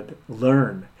could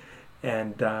learn,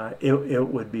 and it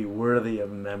would be worthy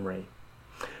of memory.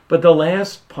 But the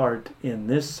last part in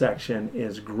this section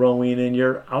is growing in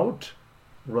your out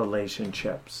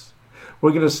relationships.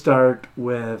 We're going to start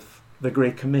with the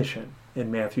Great Commission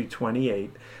in Matthew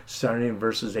 28, starting in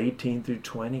verses 18 through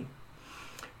 20.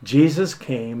 Jesus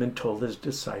came and told his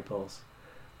disciples,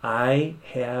 "I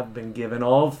have been given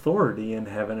all authority in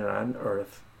heaven and on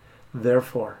earth.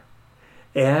 Therefore,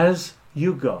 as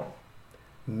you go,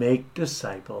 make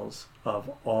disciples of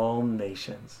all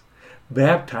nations,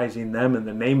 baptizing them in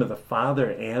the name of the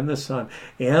Father and the Son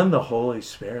and the Holy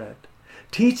Spirit.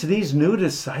 Teach these new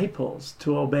disciples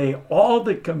to obey all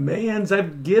the commands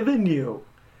I've given you.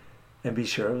 And be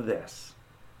sure of this,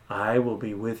 I will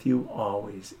be with you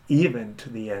always, even to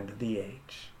the end of the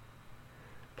age."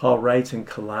 Paul writes in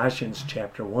Colossians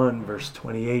chapter 1, verse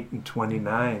 28 and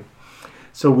 29,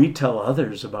 "So we tell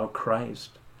others about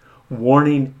Christ,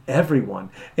 warning everyone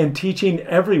and teaching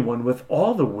everyone with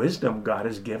all the wisdom God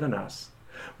has given us.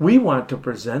 We want to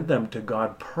present them to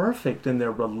God perfect in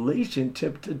their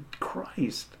relationship to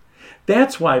Christ.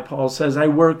 That's why Paul says, I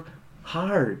work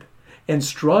hard and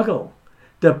struggle,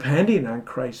 depending on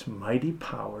Christ's mighty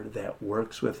power that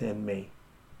works within me."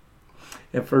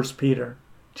 In 1 Peter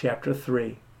chapter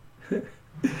 3,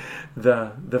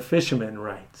 the fisherman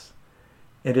writes,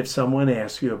 And if someone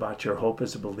asks you about your hope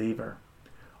as a believer,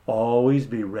 always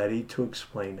be ready to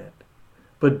explain it.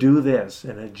 But do this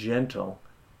in a gentle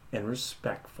and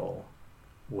respectful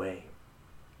way.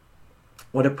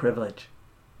 What a privilege.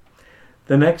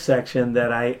 The next section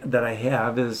that I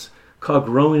have is called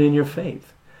Growing in Your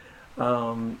Faith.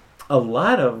 A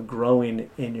lot of growing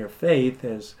in your faith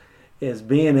is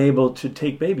being able to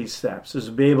take baby steps, is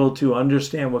be able to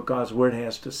understand what God's Word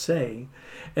has to say,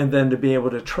 and then to be able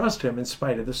to trust Him in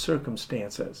spite of the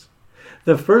circumstances.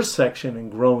 The first section in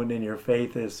Growing in Your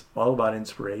Faith is all about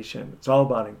inspiration. It's all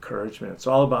about encouragement. It's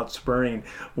all about spurring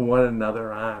one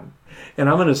another on. And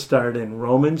I'm going to start in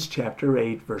Romans chapter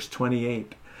 8, verse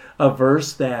 28, a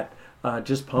verse that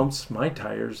just pumps my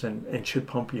tires and should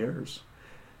pump yours.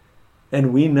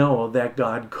 And we know that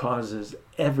God causes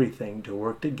everything to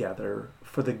work together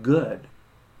for the good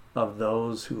of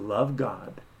those who love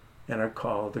God and are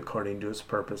called according to His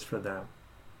purpose for them.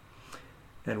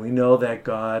 And we know that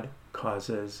God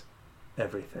causes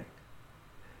everything.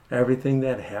 Everything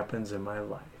that happens in my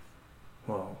life.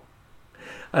 Whoa.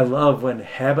 I love when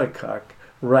Habakkuk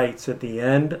writes at the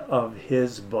end of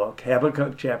his book,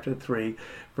 Habakkuk chapter 3,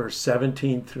 verse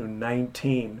 17 through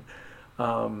 19,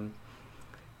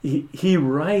 he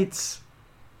writes,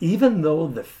 even though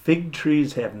the fig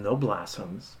trees have no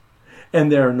blossoms,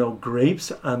 and there are no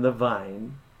grapes on the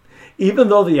vine, even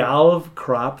though the olive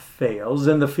crop fails,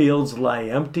 and the fields lie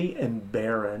empty and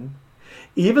barren,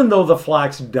 even though the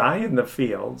flocks die in the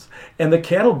fields, and the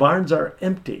cattle barns are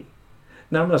empty.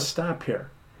 Now I'm going to stop here.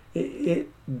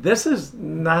 This is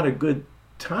not a good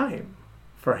time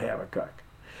for Habakkuk.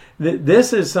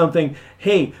 This is something,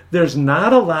 hey, there's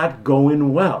not a lot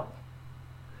going well.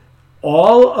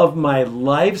 All of my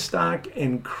livestock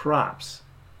and crops,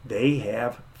 they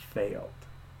have failed.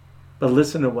 But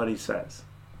listen to what he says.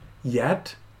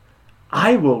 Yet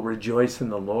I will rejoice in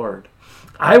the Lord.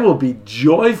 I will be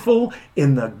joyful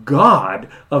in the God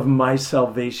of my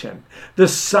salvation. The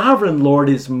sovereign Lord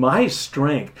is my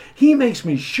strength. He makes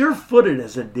me sure-footed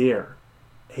as a deer,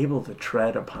 able to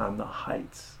tread upon the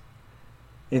heights.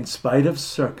 In spite of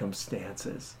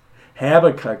circumstances,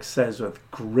 Habakkuk says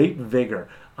with great vigor,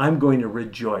 I'm going to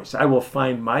rejoice. I will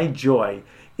find my joy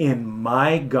in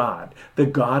my God, the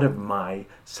God of my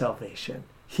salvation.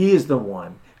 He is the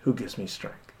one who gives me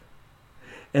strength.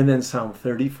 And then Psalm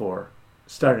 34,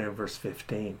 starting in verse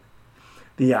 15.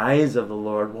 The eyes of the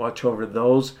Lord watch over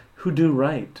those who do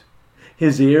right.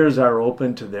 His ears are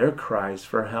open to their cries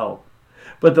for help.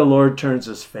 But the Lord turns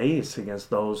his face against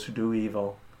those who do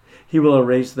evil. He will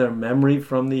erase their memory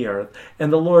from the earth,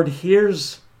 and the Lord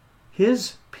hears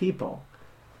his people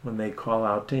when they call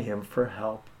out to him for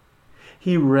help.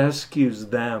 He rescues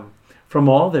them from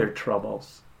all their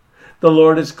troubles. The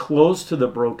Lord is close to the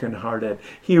brokenhearted.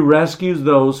 He rescues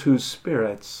those whose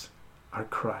spirits are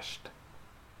crushed.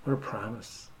 What a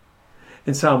promise.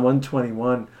 In Psalm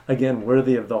 121, again,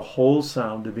 worthy of the whole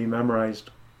psalm to be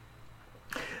memorized,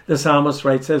 the psalmist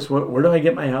writes this, where do I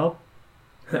get my help?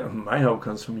 My help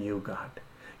comes from you, God.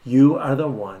 You are the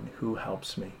one who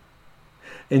helps me.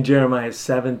 In Jeremiah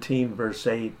 17, verse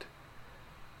 8,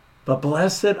 but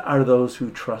blessed are those who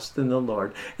trust in the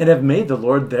Lord and have made the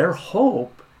Lord their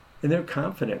hope and their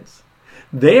confidence.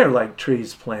 They are like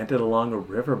trees planted along a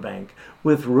riverbank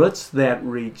with roots that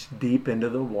reach deep into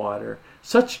the water.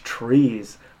 Such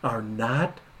trees are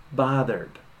not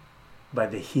bothered by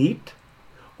the heat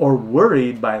or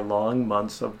worried by long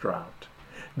months of drought.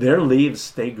 Their leaves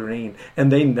stay green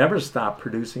and they never stop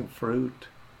producing fruit.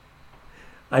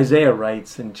 Isaiah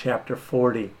writes in chapter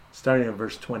 40, starting in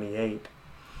verse 28,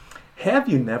 have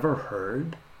you never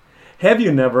heard? Have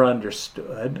you never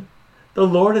understood? The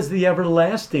Lord is the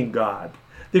everlasting God,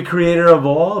 the creator of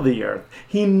all the earth.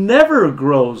 He never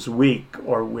grows weak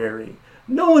or weary.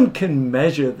 No one can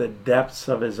measure the depths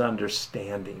of his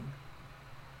understanding.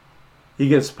 He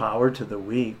gives power to the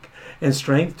weak and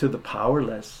strength to the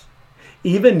powerless.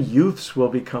 Even youths will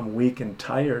become weak and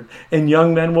tired, and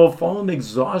young men will fall in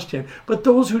exhaustion. But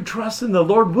those who trust in the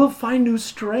Lord will find new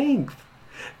strength.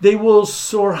 They will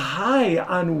soar high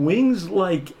on wings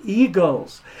like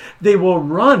eagles. They will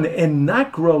run and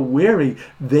not grow weary.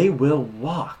 They will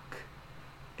walk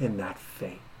and not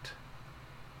faint.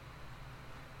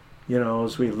 You know,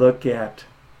 as we look at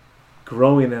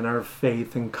growing in our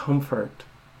faith and comfort,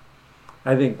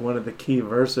 I think one of the key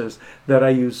verses that I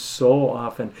use so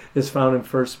often is found in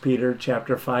 1 Peter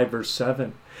chapter 5, verse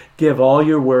 7. Give all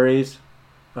your worries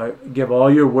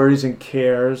and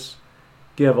cares.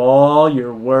 Give all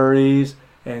your worries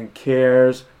and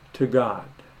cares to God.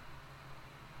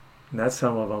 Not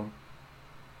some of them,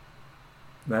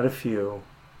 not a few,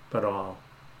 but all.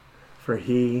 For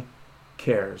he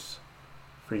cares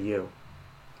for you.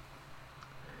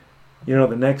 You know,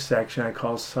 the next section I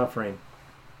call suffering,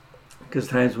 because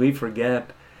times we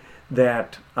forget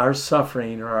that our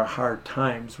suffering or our hard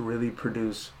times really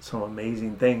produce some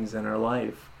amazing things in our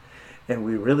life, and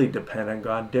we really depend on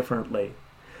God differently.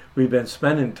 We've been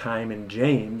spending time in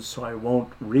James, so I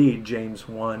won't read James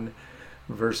 1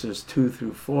 verses 2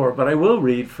 through 4, but I will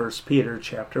read 1 Peter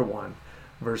chapter 1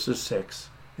 verses 6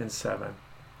 and 7.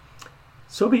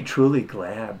 So be truly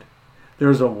glad. There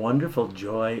is a wonderful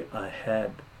joy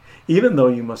ahead, even though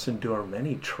you must endure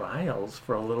many trials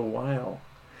for a little while.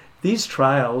 These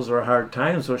trials or hard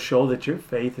times will show that your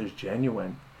faith is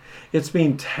genuine. It's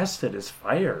being tested as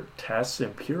fire tests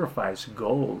and purifies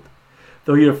gold,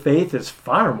 though your faith is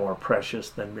far more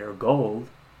precious than mere gold.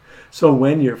 So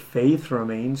when your faith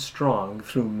remains strong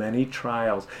through many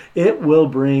trials, it will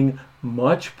bring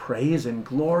much praise and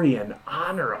glory and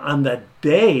honor on the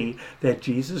day that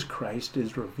Jesus Christ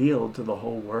is revealed to the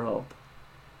whole world.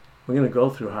 We're going to go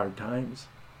through hard times.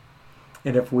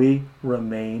 And if we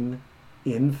remain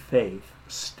in faith,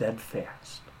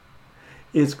 steadfast,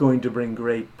 it's going to bring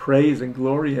great praise and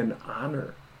glory and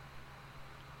honor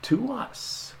to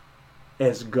us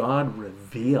as God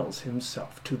reveals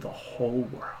himself to the whole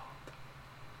world.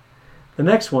 The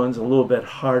next one's a little bit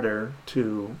harder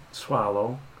to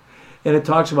swallow, and it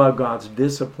talks about God's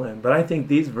discipline. But I think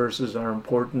these verses are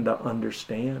important to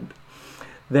understand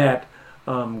that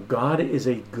God is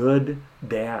a good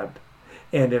dad.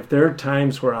 And if there are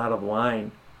times we're out of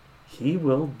line, he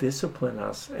will discipline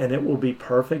us, and it will be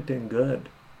perfect and good.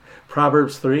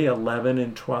 Proverbs 3:11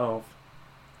 and 12.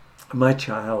 My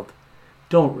child,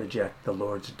 don't reject the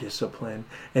Lord's discipline,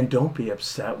 and don't be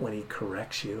upset when he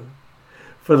corrects you.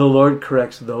 For the Lord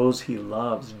corrects those he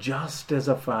loves, just as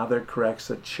a father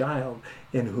corrects a child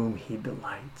in whom he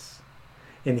delights.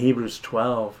 In Hebrews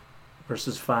 12,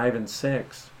 verses 5 and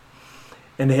 6.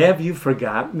 And have you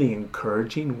forgotten the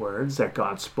encouraging words that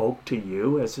God spoke to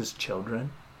you as his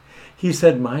children? He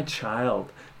said, my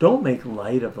child, don't make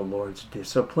light of the Lord's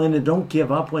discipline, and don't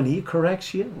give up when he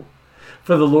corrects you.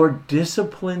 For the Lord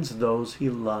disciplines those he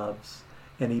loves,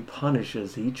 and he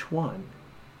punishes each one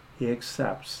he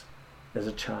accepts as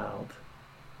a child.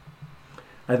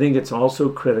 I think it's also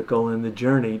critical in the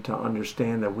journey to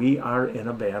understand that we are in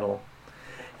a battle,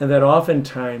 and that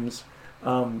oftentimes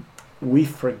we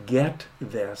forget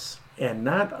this and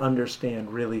not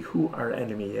understand really who our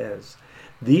enemy is.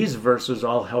 These verses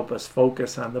all help us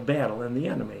focus on the battle and the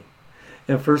enemy.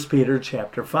 In 1 Peter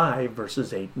chapter 5,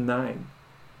 verses 8 and 9.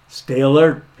 Stay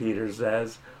alert, Peter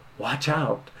says. Watch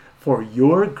out for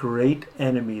your great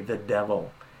enemy, the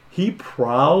devil. He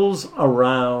prowls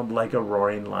around like a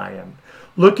roaring lion,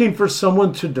 looking for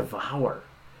someone to devour.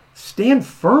 Stand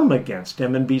firm against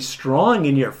him and be strong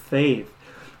in your faith.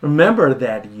 Remember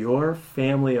that your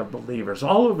family of believers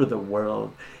all over the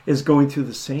world is going through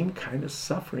the same kind of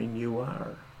suffering you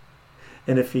are.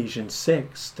 In Ephesians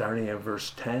 6, starting at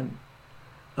verse 10,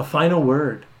 a final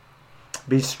word.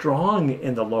 Be strong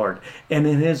in the Lord and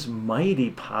in his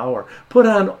mighty power. Put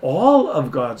on all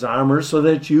of God's armor so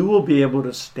that you will be able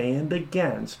to stand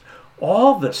against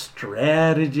all the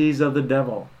strategies of the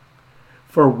devil.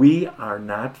 For we are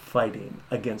not fighting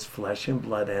against flesh and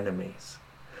blood enemies,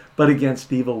 but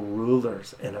against evil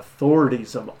rulers and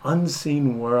authorities of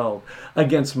unseen world,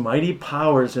 against mighty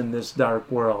powers in this dark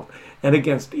world, and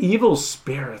against evil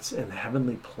spirits in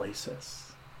heavenly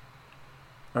places.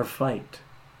 Our fight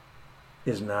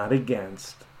is not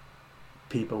against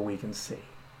people we can see.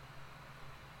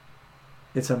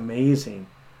 It's amazing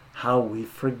how we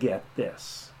forget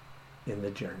this in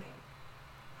the journey.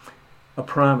 A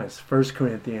promise, 1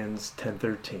 Corinthians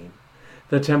 10:13.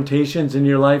 The temptations in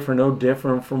your life are no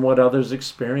different from what others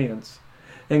experience,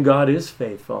 and God is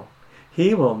faithful.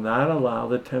 He will not allow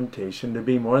the temptation to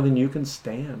be more than you can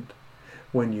stand.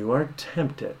 When you are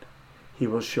tempted, he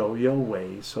will show you a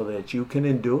way so that you can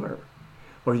endure,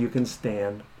 or you can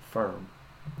stand firm.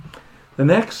 The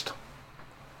next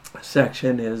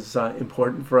section is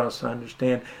important for us to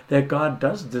understand that God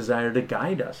does desire to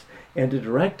guide us and to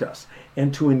direct us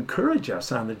and to encourage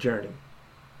us on the journey.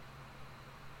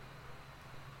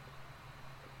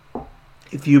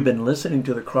 If you've been listening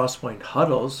to the Crosspoint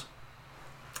Huddles,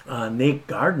 Nate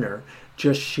Gardner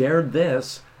just shared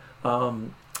this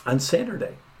on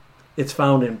Saturday. It's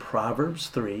found in Proverbs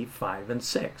 3, 5, and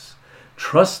 6.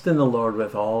 Trust in the Lord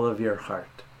with all of your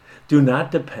heart. Do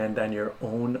not depend on your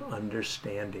own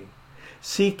understanding.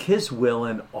 Seek his will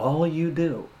in all you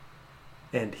do,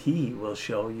 and he will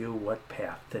show you what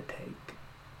path to take.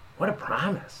 What a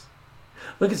promise.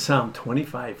 Look at Psalm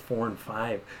 25, 4 and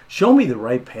 5. Show me the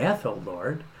right path, O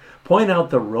Lord, Point out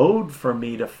the road for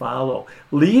me to follow.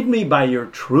 Lead me by your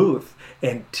truth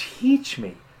and teach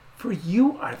me, for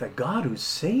you are the God who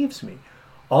saves me.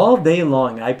 All day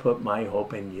long I put my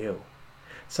hope in you.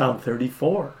 Psalm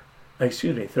 37,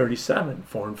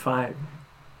 4 and 5.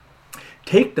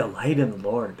 Take delight in the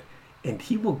Lord, and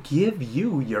he will give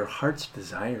you your heart's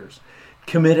desires.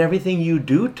 Commit everything you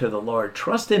do to the Lord.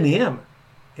 Trust in him,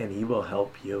 and he will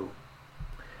help you.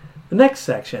 The next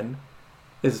section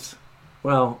is,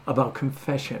 about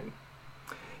confession.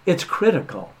 It's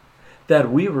critical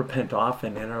that we repent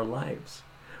often in our lives.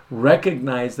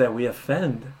 Recognize that we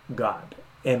offend God.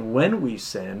 And when we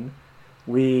sin,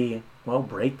 we,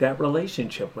 break that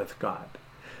relationship with God.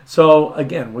 So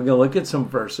again, we're going to look at some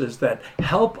verses that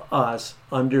help us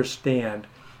understand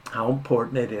how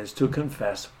important it is to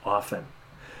confess often.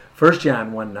 1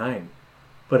 John 1:9,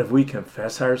 but if we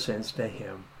confess our sins to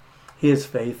him, he is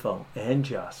faithful and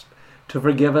just to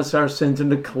forgive us our sins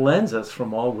and to cleanse us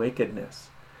from all wickedness.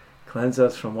 Cleanse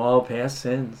us from all past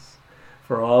sins,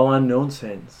 for all unknown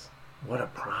sins. What a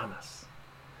promise.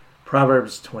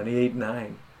 Proverbs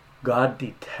 28:9, God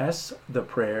detests the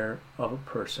prayer of a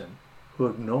person who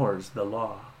ignores the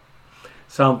law.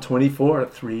 Psalm 24,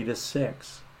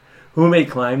 3-6. Who may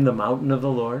climb the mountain of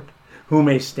the Lord? Who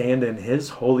may stand in his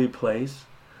holy place?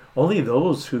 Only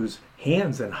those whose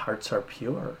hands and hearts are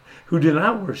pure, who do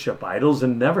not worship idols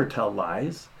and never tell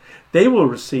lies. They will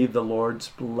receive the Lord's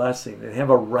blessing and have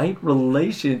a right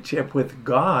relationship with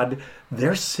God,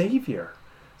 their Savior.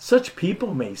 Such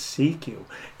people may seek you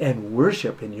and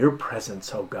worship in your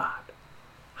presence, O God.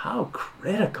 How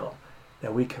critical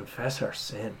that we confess our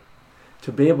sin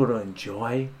to be able to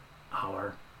enjoy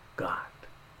our God.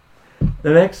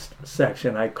 The next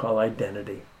section I call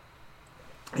identity.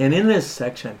 And in this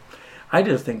section, I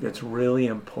just think it's really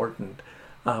important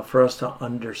for us to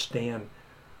understand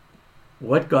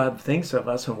what God thinks of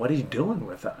us and what he's doing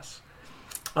with us.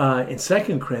 In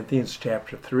 2 Corinthians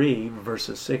chapter 3,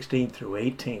 verses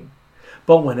 16-18,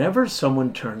 but whenever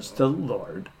someone turns to the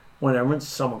Lord, whenever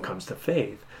someone comes to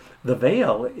faith, the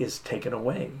veil is taken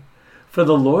away. For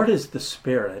the Lord is the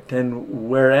Spirit, and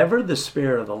wherever the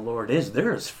Spirit of the Lord is,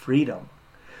 there is freedom.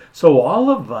 So all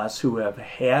of us who have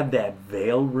had that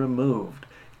veil removed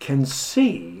can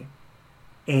see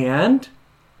and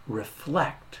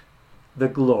reflect the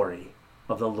glory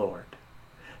of the Lord.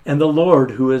 And the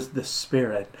Lord, who is the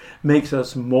Spirit, makes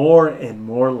us more and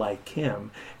more like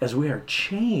him as we are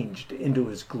changed into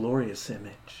his glorious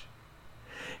image.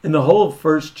 In the whole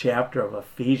first chapter of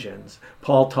Ephesians,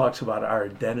 Paul talks about our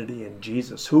identity in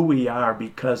Jesus, who we are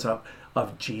because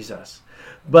of Jesus.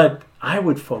 But I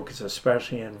would focus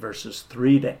especially in verses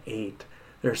 3-8.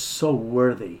 They're so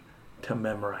worthy to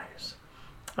memorize.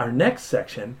 Our next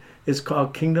section is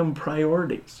called Kingdom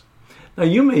Priorities. Now,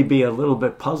 you may be a little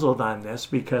bit puzzled on this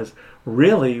because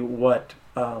really what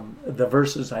the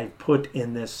verses I put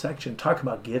in this section talk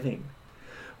about giving.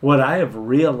 What I have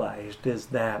realized is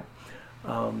that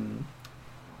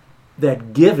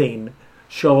that giving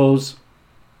shows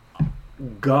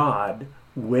God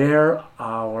where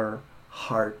our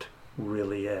heart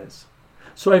really is.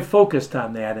 So I focused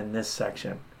on that in this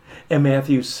section. In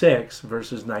Matthew 6,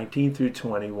 verses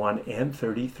 19-21 and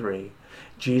 33,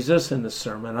 Jesus in the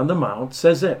Sermon on the Mount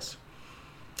says this,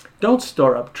 don't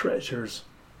store up treasures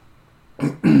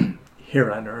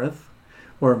here on earth,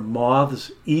 where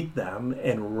moths eat them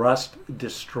and rust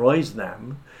destroys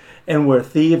them, and where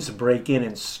thieves break in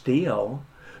and steal.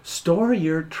 Store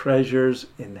your treasures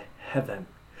in heaven,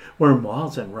 where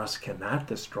moths and rust cannot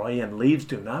destroy, and thieves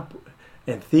do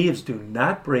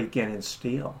not break in and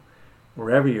steal.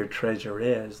 Wherever your treasure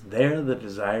is, there the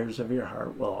desires of your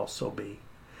heart will also be.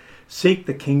 Seek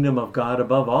the kingdom of God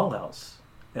above all else,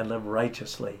 and live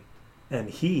righteously, and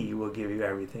he will give you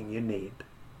everything you need.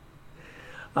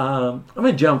 I'm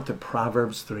going to jump to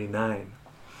Proverbs 3:9.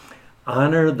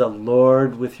 Honor the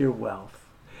Lord with your wealth,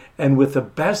 and with the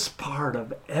best part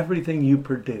of everything you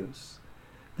produce.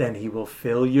 Then he will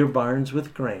fill your barns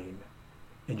with grain,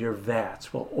 and your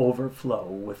vats will overflow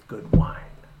with good wine.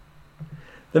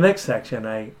 The next section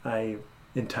I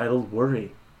entitled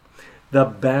Worry. The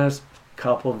best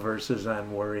couple verses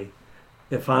on worry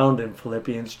is found in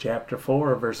Philippians chapter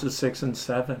 4, verses 6 and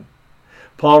 7.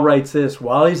 Paul writes this,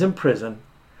 while he's in prison,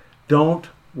 don't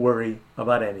worry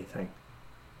about anything.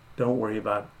 Don't worry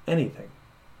about anything.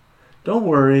 Don't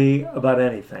worry about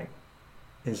anything.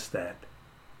 Instead,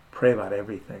 pray about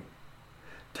everything.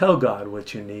 Tell God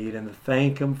what you need and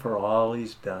thank him for all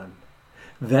he's done.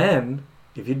 Then,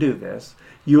 if you do this,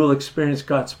 you will experience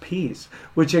God's peace,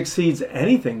 which exceeds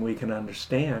anything we can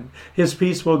understand. His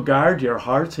peace will guard your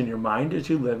hearts and your mind as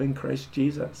you live in Christ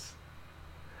Jesus.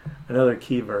 Another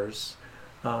key verse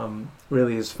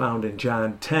really is found in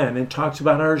John 10 and talks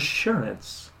about our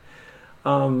assurance.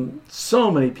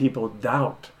 So many people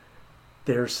doubt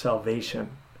their salvation.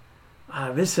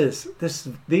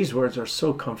 These words are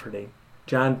so comforting.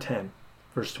 John 10,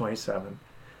 verse 27.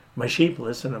 My sheep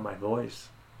listen to my voice.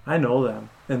 I know them,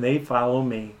 and they follow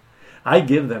me. I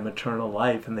give them eternal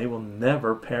life, and they will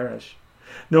never perish.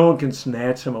 No one can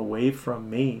snatch them away from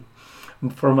me.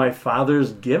 For my Father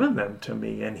has given them to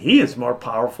me, and he is more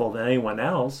powerful than anyone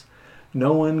else.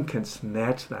 No one can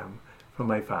snatch them from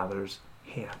my Father's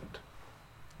hand.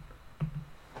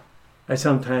 I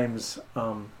sometimes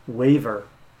waver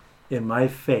in my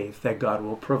faith that God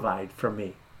will provide for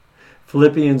me.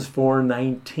 Philippians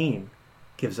 4:19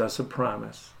 gives us a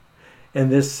promise. And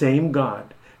this same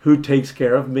God who takes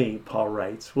care of me, Paul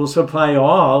writes, will supply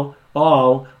all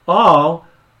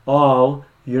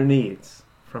your needs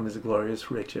from his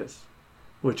glorious riches,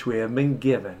 which we have been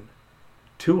given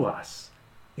to us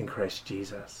in Christ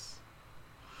Jesus.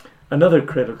 Another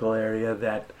critical area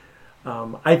that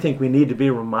I think we need to be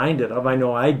reminded of, I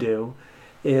know I do,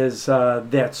 is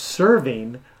that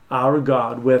serving our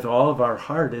God with all of our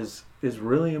heart is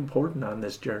really important on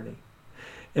this journey.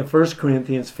 In 1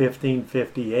 Corinthians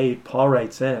 15:58, Paul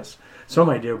writes this, so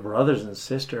my dear brothers and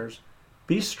sisters,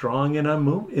 be strong and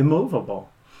immovable.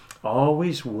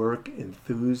 Always work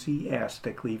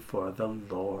enthusiastically for the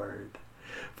Lord.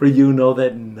 For you know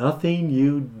that nothing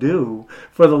you do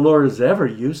for the Lord is ever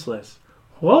useless.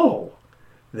 Whoa,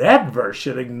 that verse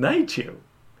should ignite you.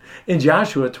 In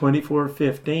Joshua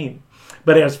 24:15,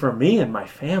 but as for me and my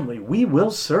family, we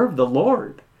will serve the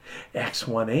Lord. Acts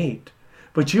 1:8,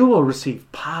 but you will receive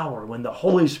power when the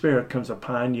Holy Spirit comes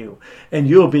upon you, and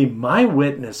you will be my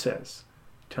witnesses,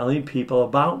 telling people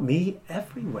about me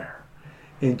everywhere,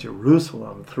 in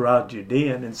Jerusalem, throughout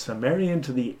Judea, and in Samaria, and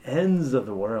to the ends of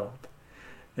the world.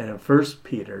 And in 1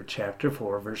 Peter chapter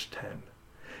 4, verse 10,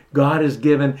 God has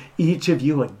given each of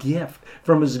you a gift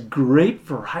from his great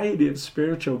variety of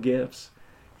spiritual gifts.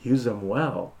 Use them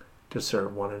well to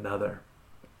serve one another.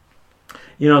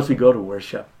 You know, as we go to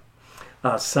worship,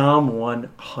 Psalm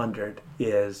 100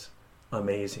 is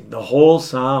amazing. The whole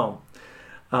psalm.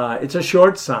 It's a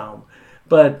short psalm,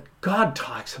 but God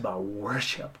talks about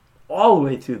worship all the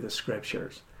way through the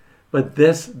scriptures. But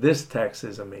this text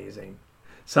is amazing.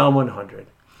 Psalm 100.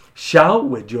 Shout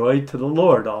with joy to the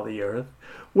Lord, all the earth.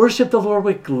 Worship the Lord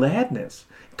with gladness.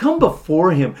 Come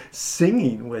before him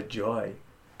singing with joy.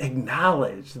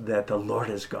 Acknowledge that the Lord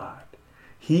is God.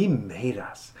 He made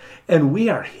us, and we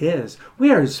are his.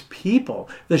 We are his people,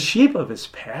 the sheep of his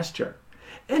pasture.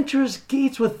 Enter his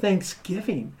gates with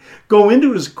thanksgiving. Go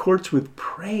into his courts with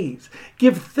praise.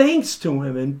 Give thanks to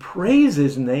him and praise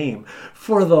his name.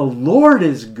 For the Lord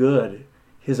is good.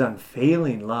 His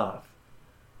unfailing love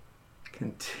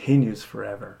continues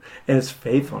forever, and his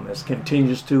faithfulness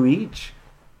continues to each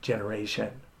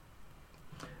generation.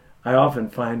 I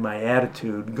often find my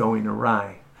attitude going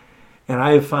awry, and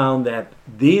I have found that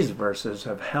these verses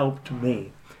have helped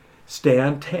me stay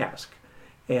on task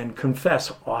and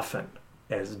confess often,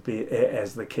 as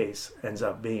the case ends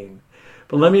up being.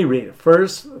 But let me read it.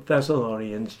 1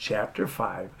 Thessalonians chapter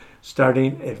 5,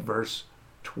 starting at verse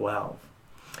 12.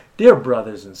 Dear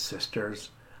brothers and sisters,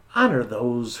 honor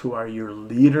those who are your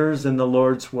leaders in the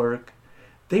Lord's work.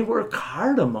 They work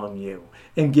hard among you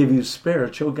and give you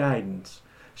spiritual guidance.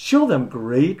 Show them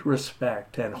great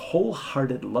respect and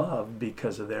wholehearted love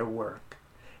because of their work.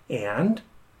 And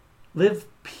live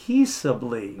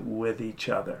peaceably with each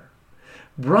other.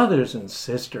 Brothers and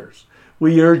sisters,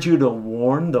 we urge you to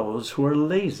warn those who are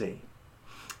lazy.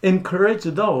 Encourage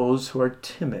those who are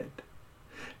timid.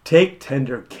 Take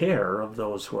tender care of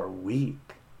those who are weak.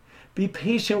 Be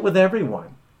patient with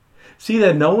everyone. See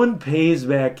that no one pays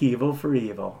back evil for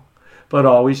evil, but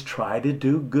always try to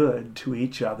do good to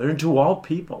each other and to all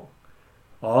people.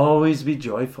 Always be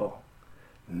joyful.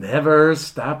 Never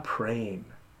stop praying.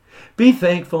 Be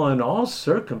thankful in all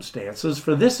circumstances,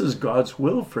 for this is God's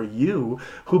will for you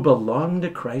who belong to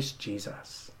Christ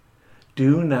Jesus.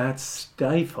 Do not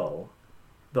stifle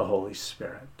the Holy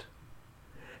Spirit.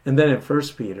 And then in 1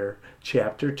 Peter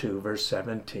chapter 2, verse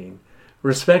 17,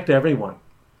 respect everyone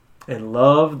and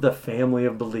love the family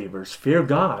of believers. Fear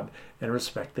God and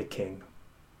respect the king.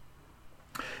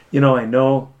 You know, I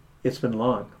know it's been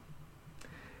long.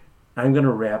 I'm going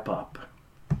to wrap up.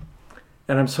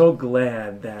 And I'm so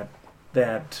glad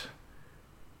that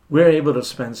we're able to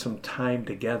spend some time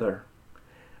together.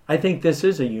 I think this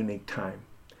is a unique time.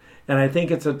 And I think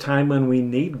it's a time when we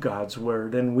need God's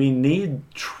word and we need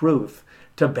truth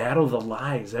to battle the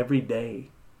lies every day.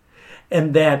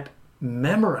 And that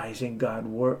memorizing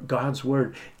God's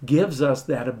word gives us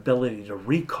that ability to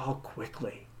recall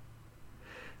quickly.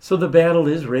 So the battle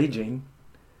is raging,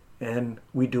 and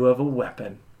we do have a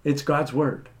weapon. It's God's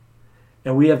word.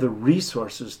 And we have the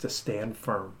resources to stand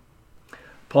firm.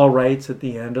 Paul writes at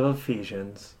the end of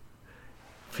Ephesians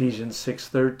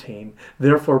 6:13,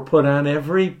 therefore put on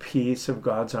every piece of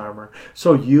God's armor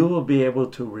so you will be able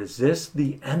to resist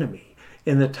the enemy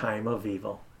in the time of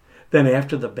evil. Then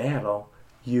after the battle,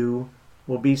 you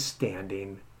will be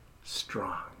standing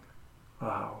strong.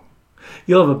 Wow.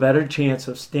 You'll have a better chance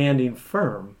of standing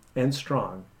firm and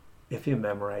strong if you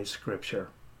memorize Scripture.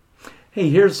 Hey,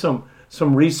 here's some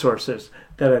resources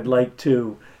that I'd like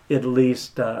to at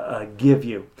least give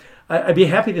you. I'd be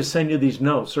happy to send you these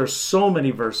notes. There are so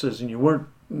many verses, and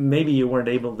maybe you weren't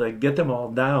able to get them all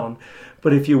down,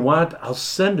 but if you want, I'll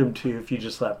send them to you if you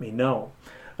just let me know.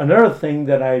 Another thing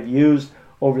that I've used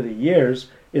over the years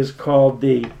is called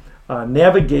the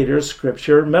Navigator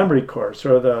Scripture Memory Course,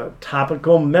 or the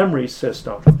Topical Memory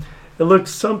System. It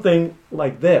looks something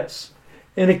like this,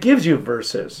 and it gives you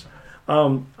verses.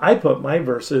 I put my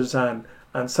verses on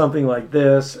something like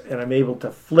this, and I'm able to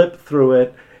flip through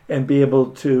it and be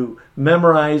able to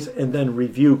memorize and then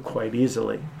review quite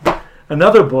easily.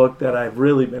 Another book that I've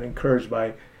really been encouraged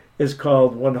by is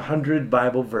called 100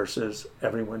 Bible Verses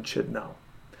Everyone Should Know.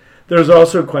 There's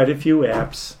also quite a few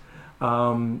apps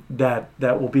that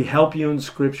will help you in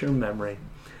Scripture memory.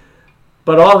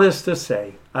 But all this to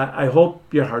say, I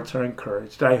hope your hearts are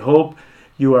encouraged. I hope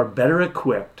you are better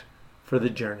equipped for the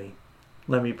journey.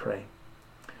 Let me pray.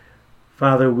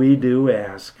 Father, we do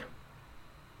ask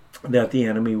that the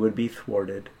enemy would be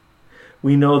thwarted.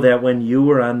 We know that when you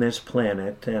were on this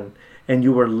planet and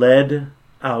you were led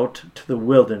out to the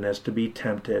wilderness to be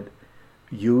tempted,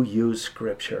 you used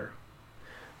Scripture.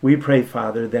 We pray,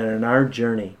 Father, that in our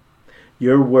journey,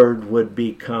 your word would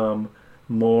become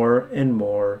more and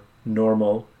more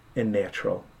normal and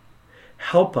natural.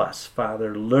 Help us,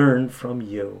 Father, learn from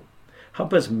you.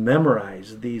 Help us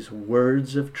memorize these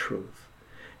words of truth,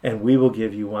 and we will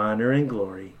give you honor and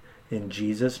glory. In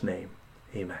Jesus' name,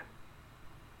 amen.